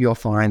context, you'll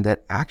find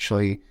that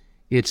actually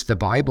it's the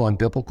Bible and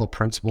biblical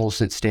principles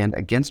that stand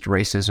against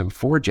racism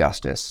for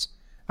justice,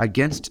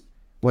 against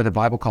what the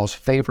Bible calls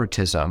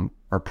favoritism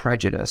or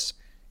prejudice,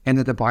 and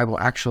that the Bible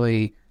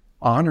actually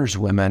honors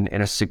women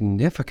in a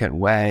significant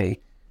way.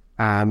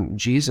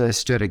 Jesus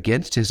stood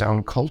against his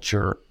own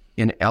culture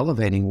in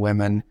elevating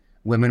women.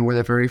 Women were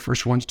the very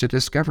first ones to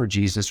discover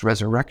Jesus'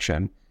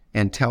 resurrection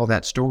and tell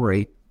that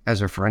story.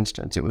 For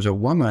instance, it was a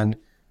woman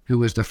who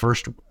was the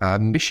first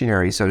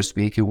missionary, so to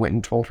speak, who went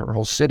and told her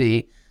whole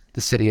city, the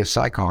city of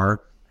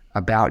Sychar,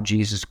 about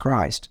Jesus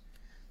Christ.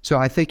 So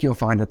I think you'll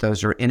find that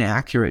those are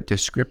inaccurate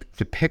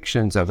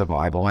depictions of the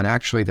Bible, and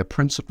actually the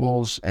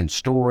principles and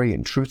story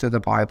and truth of the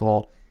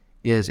Bible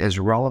is as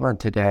relevant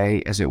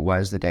today as it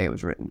was the day it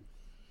was written.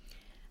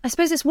 I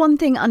suppose it's one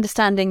thing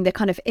understanding the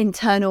kind of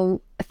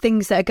internal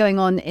things that are going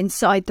on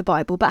inside the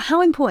Bible, but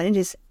how important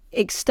is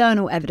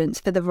external evidence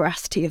for the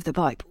veracity of the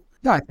Bible?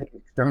 Yeah, I think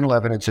external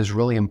evidence is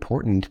really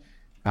important.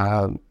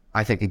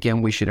 I think,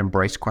 again, we should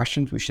embrace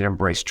questions. We should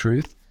embrace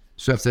truth.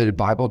 So if the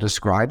Bible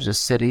describes a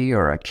city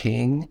or a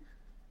king,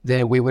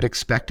 then we would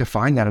expect to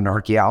find that in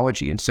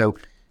archaeology. And so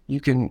you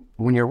can,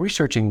 when you're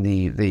researching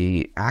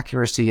the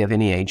accuracy of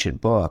any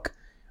ancient book,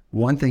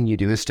 one thing you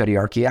do is study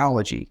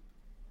archaeology.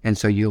 And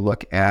so you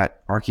look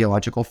at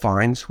archaeological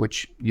finds,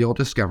 which you'll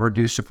discover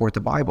do support the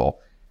Bible.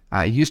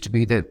 It used to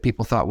be that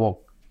people thought,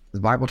 well, the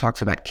Bible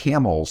talks about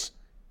camels,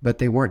 but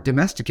they weren't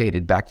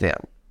domesticated back then.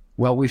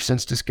 Well, we've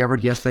since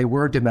discovered, yes, they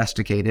were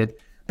domesticated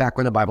back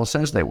when the Bible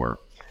says they were.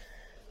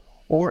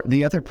 Or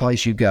the other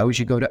place you go is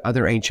you go to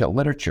other ancient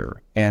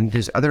literature. And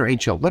does other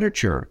ancient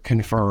literature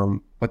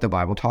confirm what the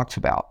Bible talks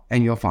about?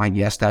 And you'll find,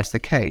 yes, that's the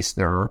case.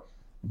 There are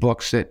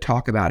books that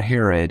talk about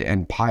Herod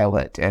and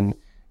Pilate, and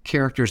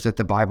characters that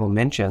the Bible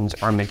mentions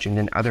are mentioned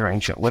in other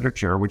ancient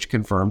literature, which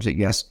confirms that,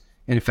 yes,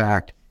 in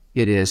fact,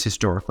 it is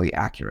historically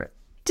accurate.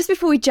 Just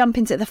before we jump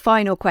into the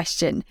final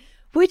question,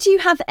 Would you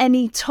have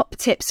any top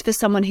tips for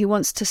someone who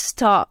wants to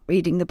start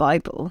reading the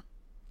Bible?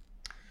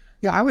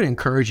 Yeah, I would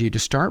encourage you to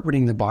start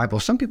reading the Bible.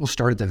 Some people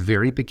start at the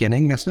very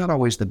beginning. That's not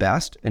always the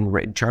best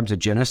in terms of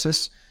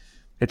Genesis.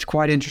 It's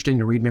quite interesting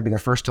to read maybe the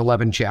first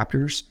 11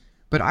 chapters,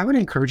 but I would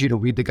encourage you to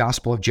read the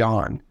Gospel of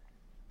John.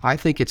 I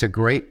think it's a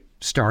great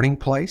starting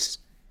place.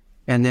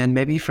 And then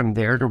maybe from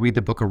there to read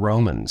the book of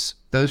Romans.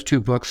 Those two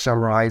books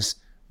summarize,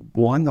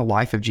 one, the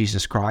life of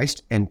Jesus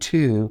Christ, and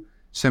two,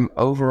 some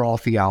overall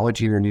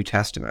theology of the New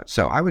Testament.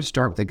 So I would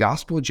start with the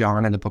Gospel of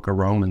John and the book of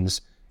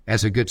Romans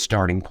as a good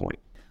starting point.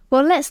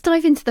 Well, let's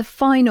dive into the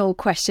final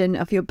question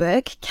of your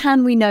book.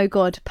 Can we know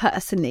God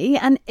personally?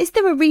 And is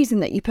there a reason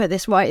that you put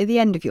this right at the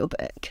end of your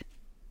book?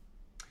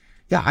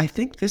 Yeah, I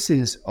think this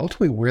is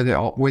ultimately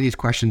where these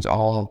questions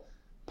all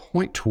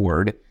point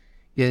toward.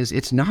 Is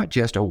it's not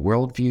just a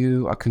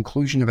worldview, a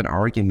conclusion of an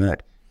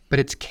argument, but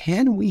it's,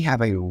 can we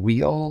have a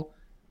real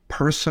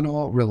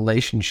personal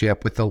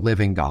relationship with the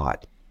living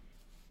God?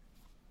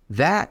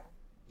 That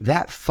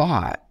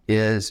thought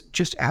is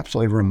just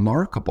absolutely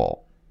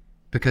remarkable.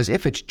 Because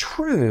if it's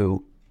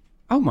true,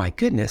 oh my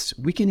goodness,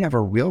 we can have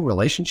a real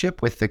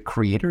relationship with the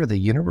creator of the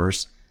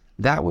universe.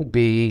 That would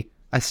be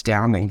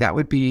astounding. That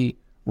would be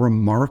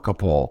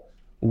remarkable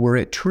were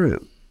it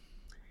true.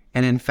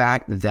 And in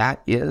fact,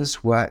 that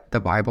is what the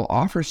Bible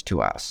offers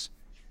to us.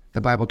 The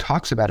Bible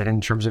talks about it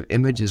in terms of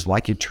images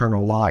like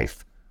eternal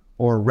life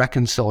or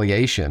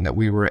reconciliation, that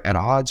we were at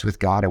odds with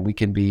God and we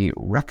can be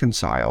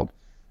reconciled.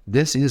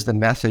 This is the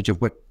message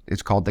of what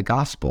is called the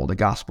gospel. The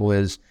gospel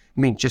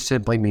just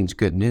simply means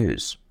good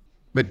news.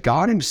 But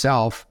God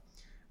himself,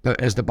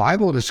 as the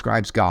Bible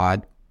describes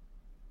God,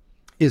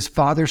 is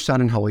Father,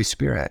 Son, and Holy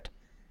Spirit.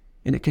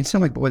 And it can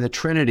sound like, boy, the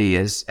Trinity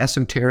is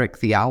esoteric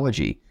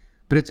theology,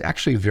 but it's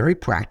actually very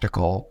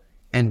practical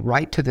and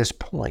right to this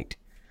point,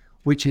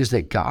 which is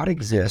that God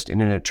exists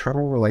in an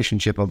eternal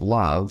relationship of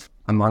love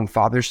among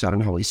Father, Son,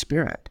 and Holy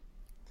Spirit.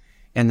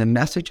 And the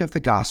message of the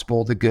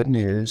gospel, the good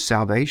news,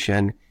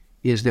 salvation,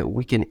 is that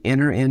we can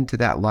enter into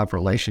that love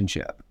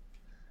relationship,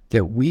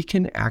 that we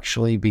can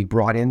actually be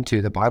brought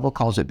into, the Bible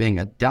calls it being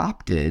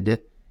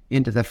adopted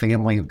into the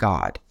family of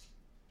God,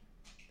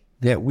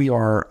 that we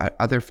are,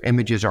 other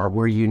images are,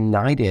 we're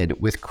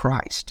united with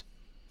Christ,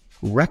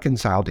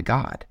 reconciled to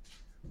God,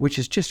 which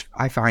is just,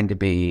 I find to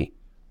be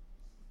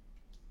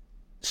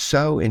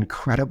so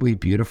incredibly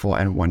beautiful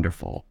and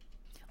wonderful.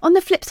 On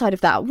the flip side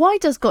of that, why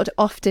does God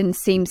often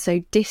seem so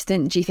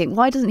distant, do you think?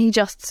 Why doesn't he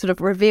just sort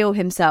of reveal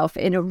himself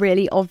in a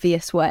really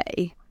obvious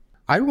way?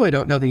 I really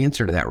don't know the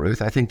answer to that,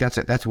 Ruth. I think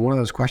that's one of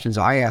those questions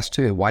I ask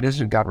too. Why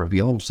doesn't God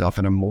reveal himself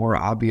in a more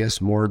obvious,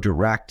 more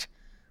direct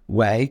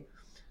way?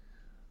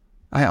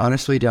 I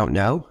honestly don't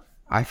know.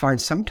 I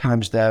find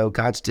sometimes, though,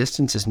 God's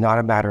distance is not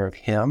a matter of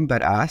him,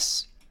 but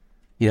us.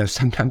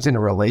 Sometimes in a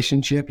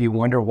relationship, you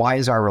wonder, why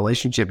is our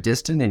relationship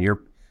distant? And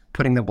you're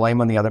putting the blame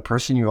on the other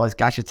person. You realize,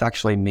 gosh, it's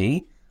actually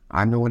me.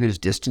 I'm the one who's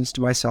distanced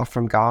myself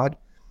from God.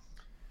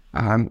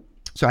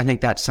 So I think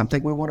that's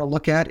something we want to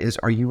look at is,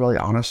 are you really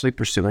honestly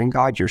pursuing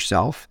God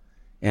yourself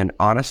and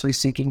honestly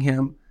seeking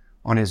him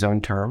on his own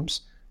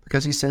terms?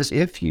 Because he says,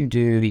 if you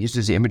do, he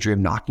uses the imagery of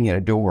knocking at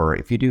a door.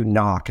 If you do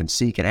knock and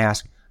seek and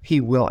ask, he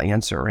will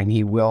answer and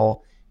he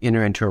will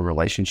enter into a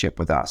relationship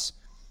with us.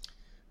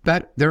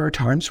 But there are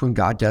times when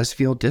God does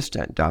feel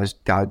distant.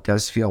 God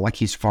does feel like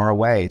he's far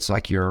away. It's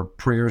like your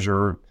prayers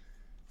are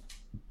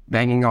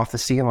banging off the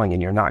ceiling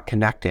and you're not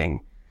connecting.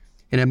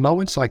 And in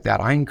moments like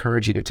that, I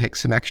encourage you to take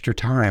some extra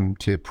time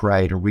to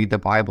pray, to read the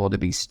Bible, to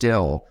be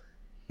still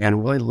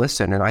and really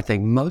listen. And I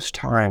think most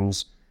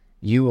times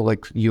you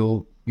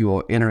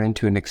will enter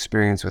into an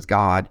experience with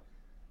God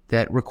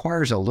that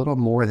requires a little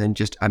more than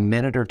just a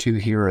minute or two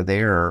here or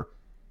there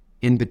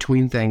in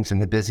between things in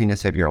the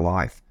busyness of your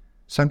life.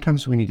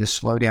 Sometimes we need to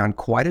slow down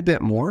quite a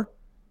bit more,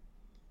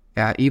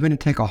 even to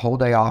take a whole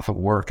day off of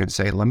work and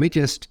say, let me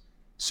just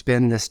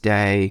spend this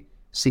day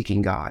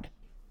seeking God.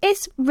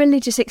 Is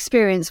religious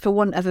experience, for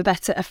want of a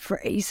better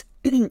phrase,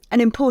 an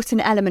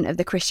important element of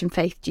the Christian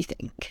faith, do you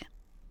think?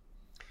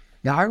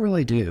 Yeah, I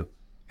really do.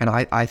 And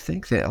I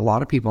think that a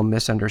lot of people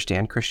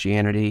misunderstand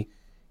Christianity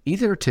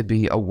either to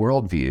be a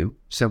worldview,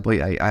 simply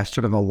a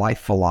sort of a life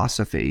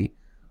philosophy,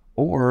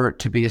 or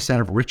to be a set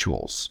of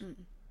rituals,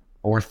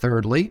 or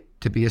thirdly,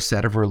 to be a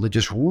set of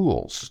religious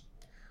rules,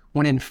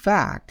 when in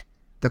fact,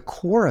 the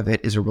core of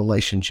it is a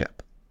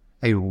relationship,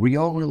 a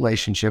real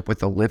relationship with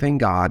the living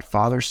God,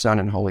 Father, Son,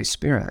 and Holy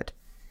Spirit,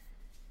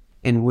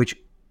 in which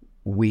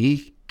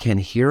we can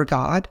hear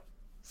God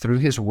through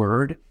his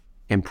word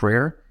in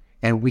prayer,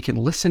 and we can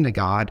listen to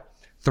God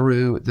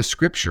through the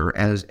scripture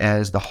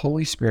as the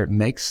Holy Spirit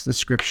makes the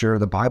scripture,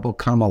 the Bible,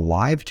 come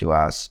alive to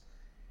us.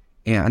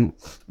 And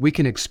we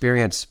can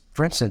experience,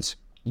 for instance,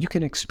 you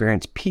can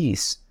experience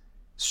peace,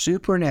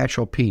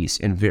 supernatural peace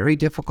in very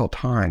difficult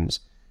times.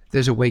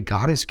 There's a way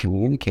God is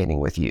communicating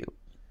with you.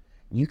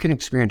 You can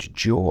experience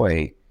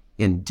joy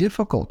in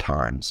difficult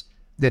times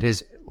that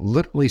is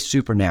literally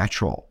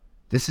supernatural.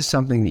 This is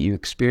something that you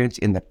experience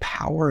in the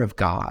power of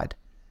God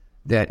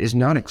that is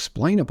not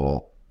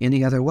explainable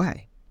any other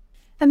way.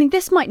 I mean,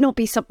 this might not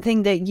be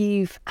something that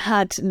you've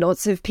had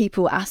lots of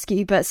people ask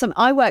you, but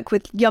I work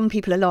with young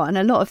people a lot, and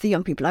a lot of the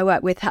young people I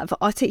work with have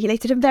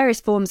articulated in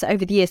various forms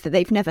over the years that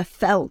they've never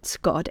felt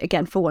God,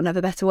 again, for want of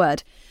a better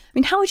word. I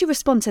mean, how would you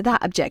respond to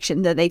that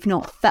objection that they've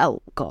not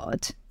felt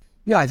God?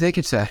 Yeah, I think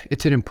it's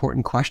an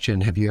important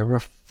question. Have you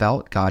ever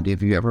felt God?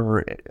 Have you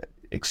ever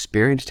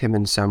experienced him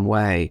in some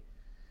way?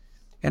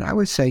 And I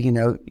would say,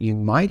 you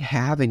might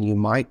have and you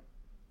might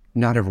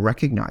not have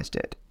recognized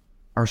it.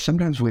 Or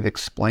sometimes we've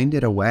explained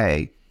it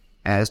away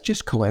as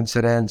just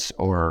coincidence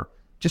or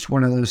just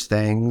one of those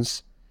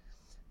things.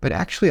 But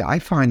actually, I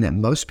find that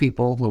most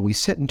people, when we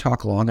sit and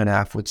talk long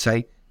enough, would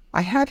say,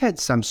 I have had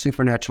some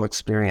supernatural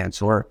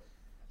experience or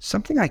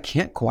something I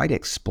can't quite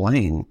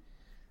explain.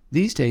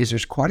 These days,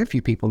 there's quite a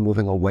few people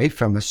moving away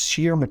from a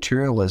sheer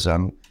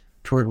materialism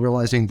toward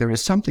realizing there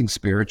is something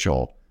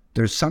spiritual.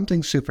 There's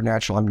something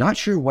supernatural. I'm not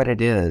sure what it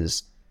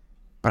is,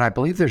 but I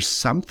believe there's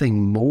something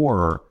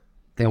more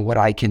than what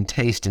I can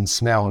taste and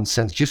smell and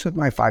sense just with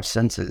my five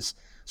senses.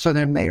 So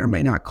they may or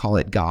may not call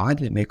it God.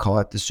 They may call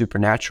it the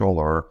supernatural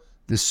or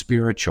the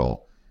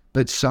spiritual,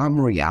 but some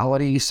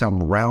reality,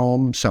 some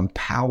realm, some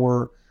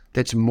power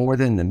that's more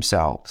than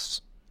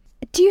themselves.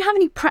 Do you have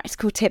any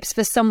practical tips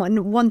for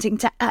someone wanting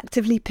to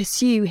actively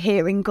pursue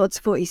hearing God's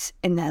voice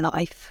in their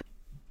life?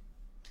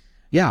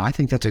 Yeah, I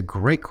think that's a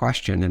great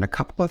question. And a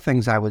couple of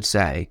things I would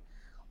say.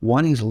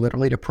 One is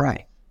literally to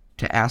pray,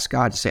 to ask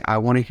God to say, I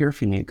want to hear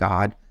from you,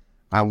 God.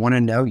 I want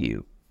to know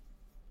you.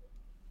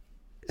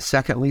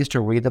 Secondly is to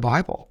read the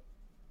Bible.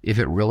 If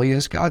it really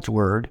is God's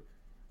word,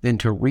 then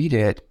to read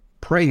it,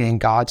 praying,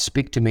 God,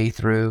 speak to me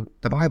through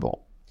the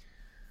Bible.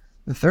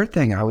 The third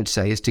thing I would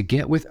say is to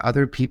get with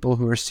other people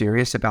who are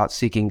serious about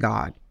seeking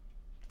God.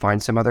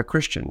 Find some other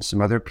Christians, some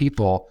other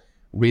people,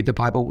 read the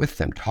Bible with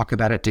them, talk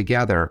about it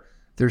together.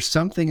 There's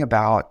something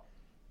about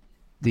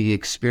the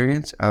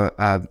experience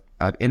of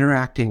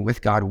interacting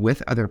with God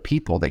with other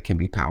people that can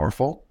be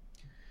powerful.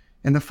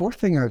 And the fourth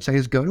thing I would say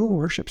is go to a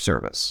worship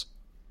service.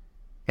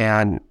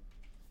 And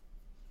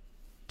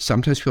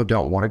sometimes people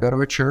don't want to go to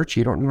a church.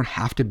 You don't even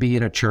have to be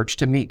in a church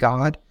to meet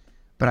God.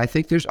 But I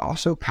think there's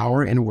also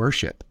power in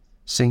worship,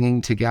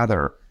 singing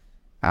together,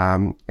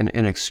 and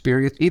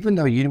experience, even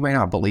though you may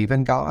not believe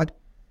in God,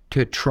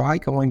 to try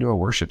going to a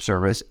worship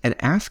service and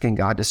asking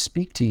God to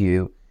speak to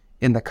you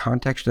in the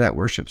context of that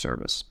worship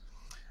service.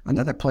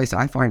 Another place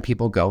I find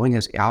people going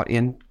is out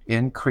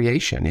in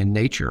creation, in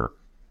nature.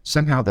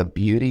 Somehow the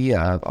beauty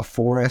of a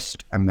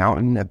forest, a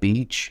mountain, a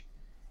beach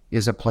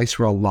is a place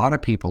where a lot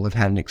of people have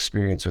had an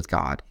experience with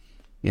God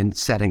in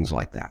settings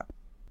like that.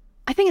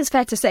 I think it's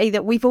fair to say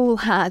that we've all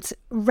had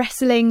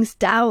wrestlings,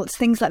 doubts,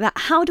 things like that.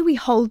 How do we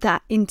hold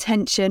that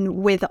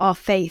intention with our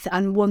faith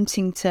and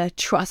wanting to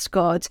trust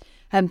God,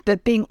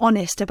 but being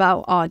honest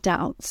about our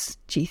doubts,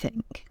 do you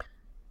think?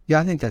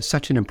 Yeah, I think that's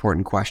such an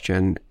important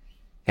question.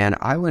 And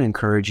I would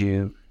encourage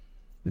you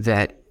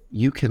that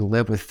you can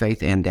live with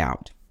faith and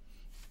doubt.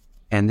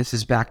 And this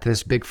is back to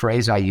this big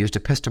phrase I used,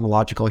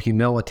 epistemological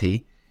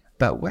humility.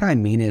 But what I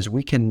mean is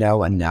we can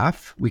know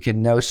enough, we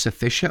can know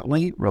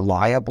sufficiently,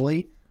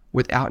 reliably,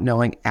 without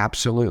knowing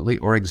absolutely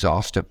or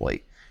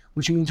exhaustively,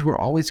 which means we're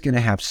always going to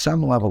have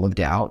some level of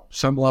doubt,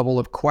 some level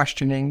of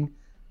questioning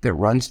that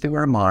runs through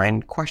our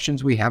mind,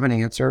 questions we haven't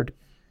answered,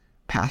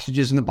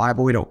 passages in the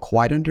Bible we don't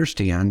quite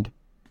understand.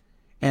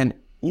 And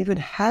even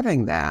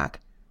having that,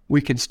 we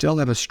can still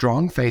have a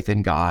strong faith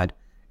in God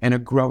and a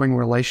growing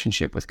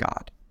relationship with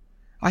God.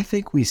 I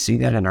think we see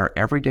that in our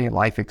everyday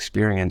life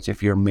experience.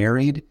 If you're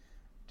married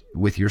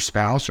with your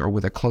spouse or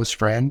with a close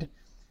friend,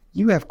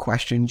 you have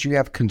questions, you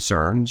have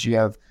concerns, you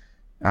have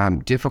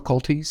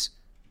difficulties.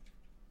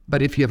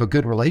 But if you have a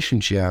good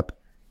relationship,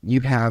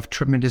 you have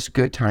tremendous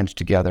good times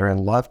together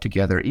and love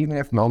together, even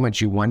if moments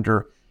you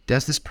wonder,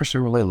 does this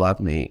person really love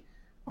me?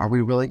 Are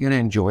we really going to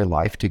enjoy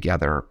life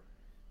together?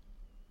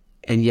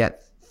 And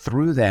yet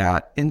through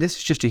that, and this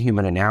is just a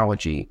human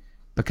analogy,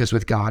 because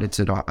with God, it's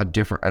at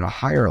a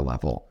higher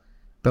level,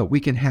 but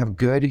we can have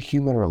good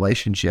human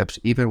relationships,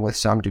 even with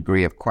some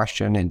degree of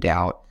question and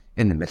doubt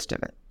in the midst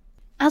of it.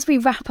 As we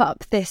wrap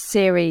up this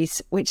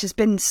series, which has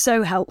been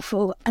so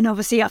helpful, and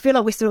obviously I feel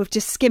like we're sort of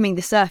just skimming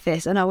the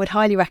surface, and I would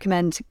highly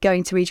recommend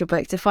going to read your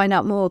book to find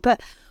out more,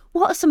 but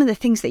what are some of the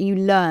things that you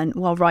learn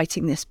while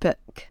writing this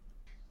book?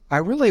 I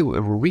really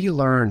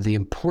relearned the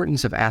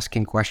importance of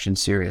asking questions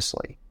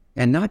seriously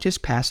and not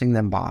just passing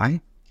them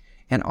by,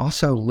 and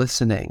also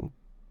listening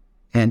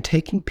and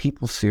taking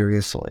people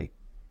seriously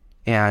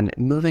and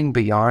moving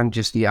beyond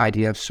just the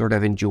idea of sort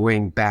of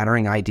enjoying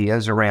battering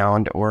ideas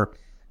around, or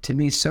to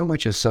me, so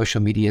much of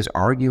social media is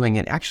arguing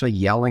and actually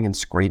yelling and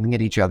screaming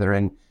at each other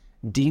and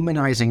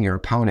demonizing your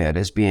opponent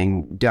as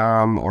being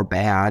dumb or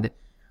bad,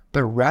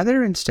 but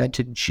rather instead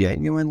to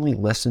genuinely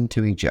listen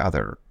to each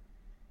other.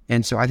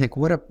 And so I think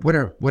one,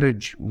 I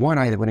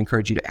would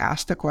encourage you to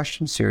ask the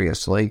question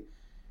seriously,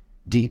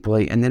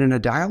 deeply, and then in a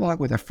dialogue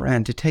with a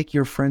friend to take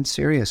your friend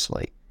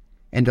seriously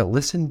and to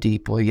listen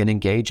deeply and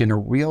engage in a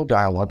real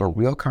dialogue, a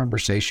real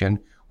conversation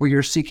where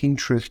you're seeking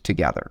truth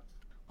together.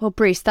 Well,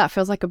 Bruce, that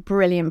feels like a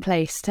brilliant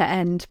place to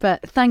end.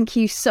 But thank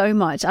you so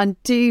much.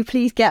 And do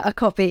please get a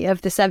copy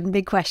of the 7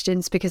 Big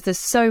Questions, because there's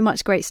so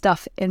much great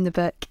stuff in the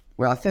book.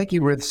 Well, thank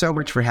you, Ruth, so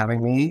much for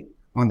having me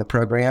on the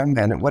program.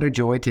 And what a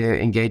joy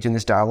to engage in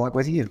this dialogue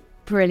with you.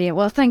 Brilliant.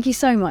 Well, thank you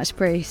so much,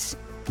 Bruce.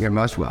 You're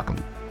most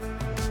welcome.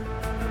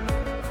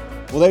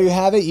 Well, there you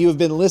have it. You have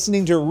been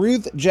listening to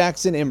Ruth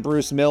Jackson and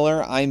Bruce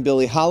Miller. I'm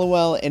Billy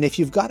Hallowell. And if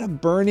you've got a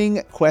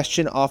burning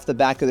question off the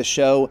back of the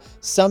show,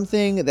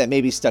 something that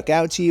maybe stuck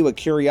out to you, a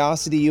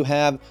curiosity you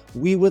have,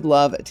 we would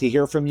love to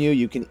hear from you.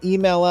 You can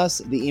email us.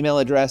 The email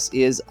address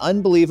is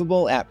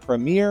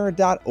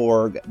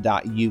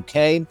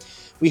unbelievable@premier.org.uk.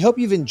 We hope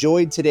you've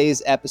enjoyed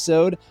today's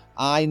episode.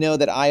 I know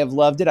that I have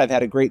loved it. I've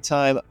had a great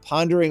time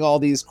pondering all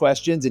these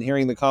questions and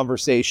hearing the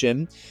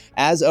conversation.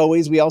 As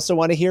always, we also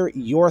want to hear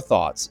your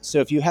thoughts. So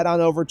if you head on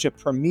over to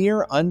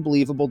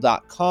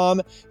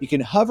premierunbelievable.com, you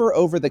can hover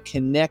over the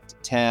Connect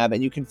tab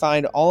and you can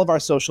find all of our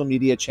social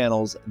media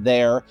channels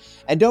there.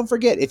 And don't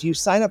forget, if you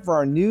sign up for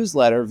our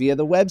newsletter via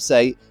the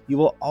website, you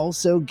will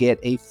also get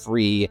a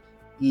free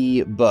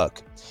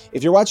ebook.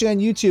 If you're watching on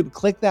YouTube,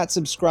 click that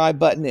subscribe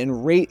button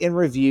and rate and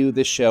review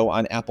the show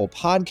on Apple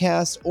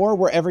Podcasts or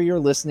wherever you're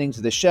listening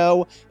to the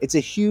show. It's a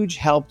huge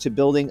help to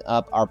building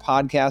up our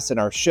podcast and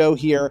our show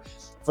here.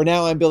 For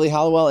now, I'm Billy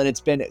Hallowell, and it's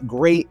been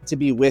great to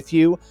be with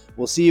you.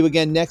 We'll see you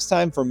again next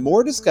time for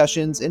more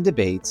discussions and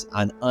debates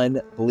on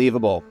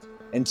Unbelievable.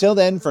 Until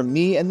then, from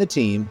me and the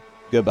team,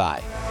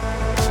 goodbye.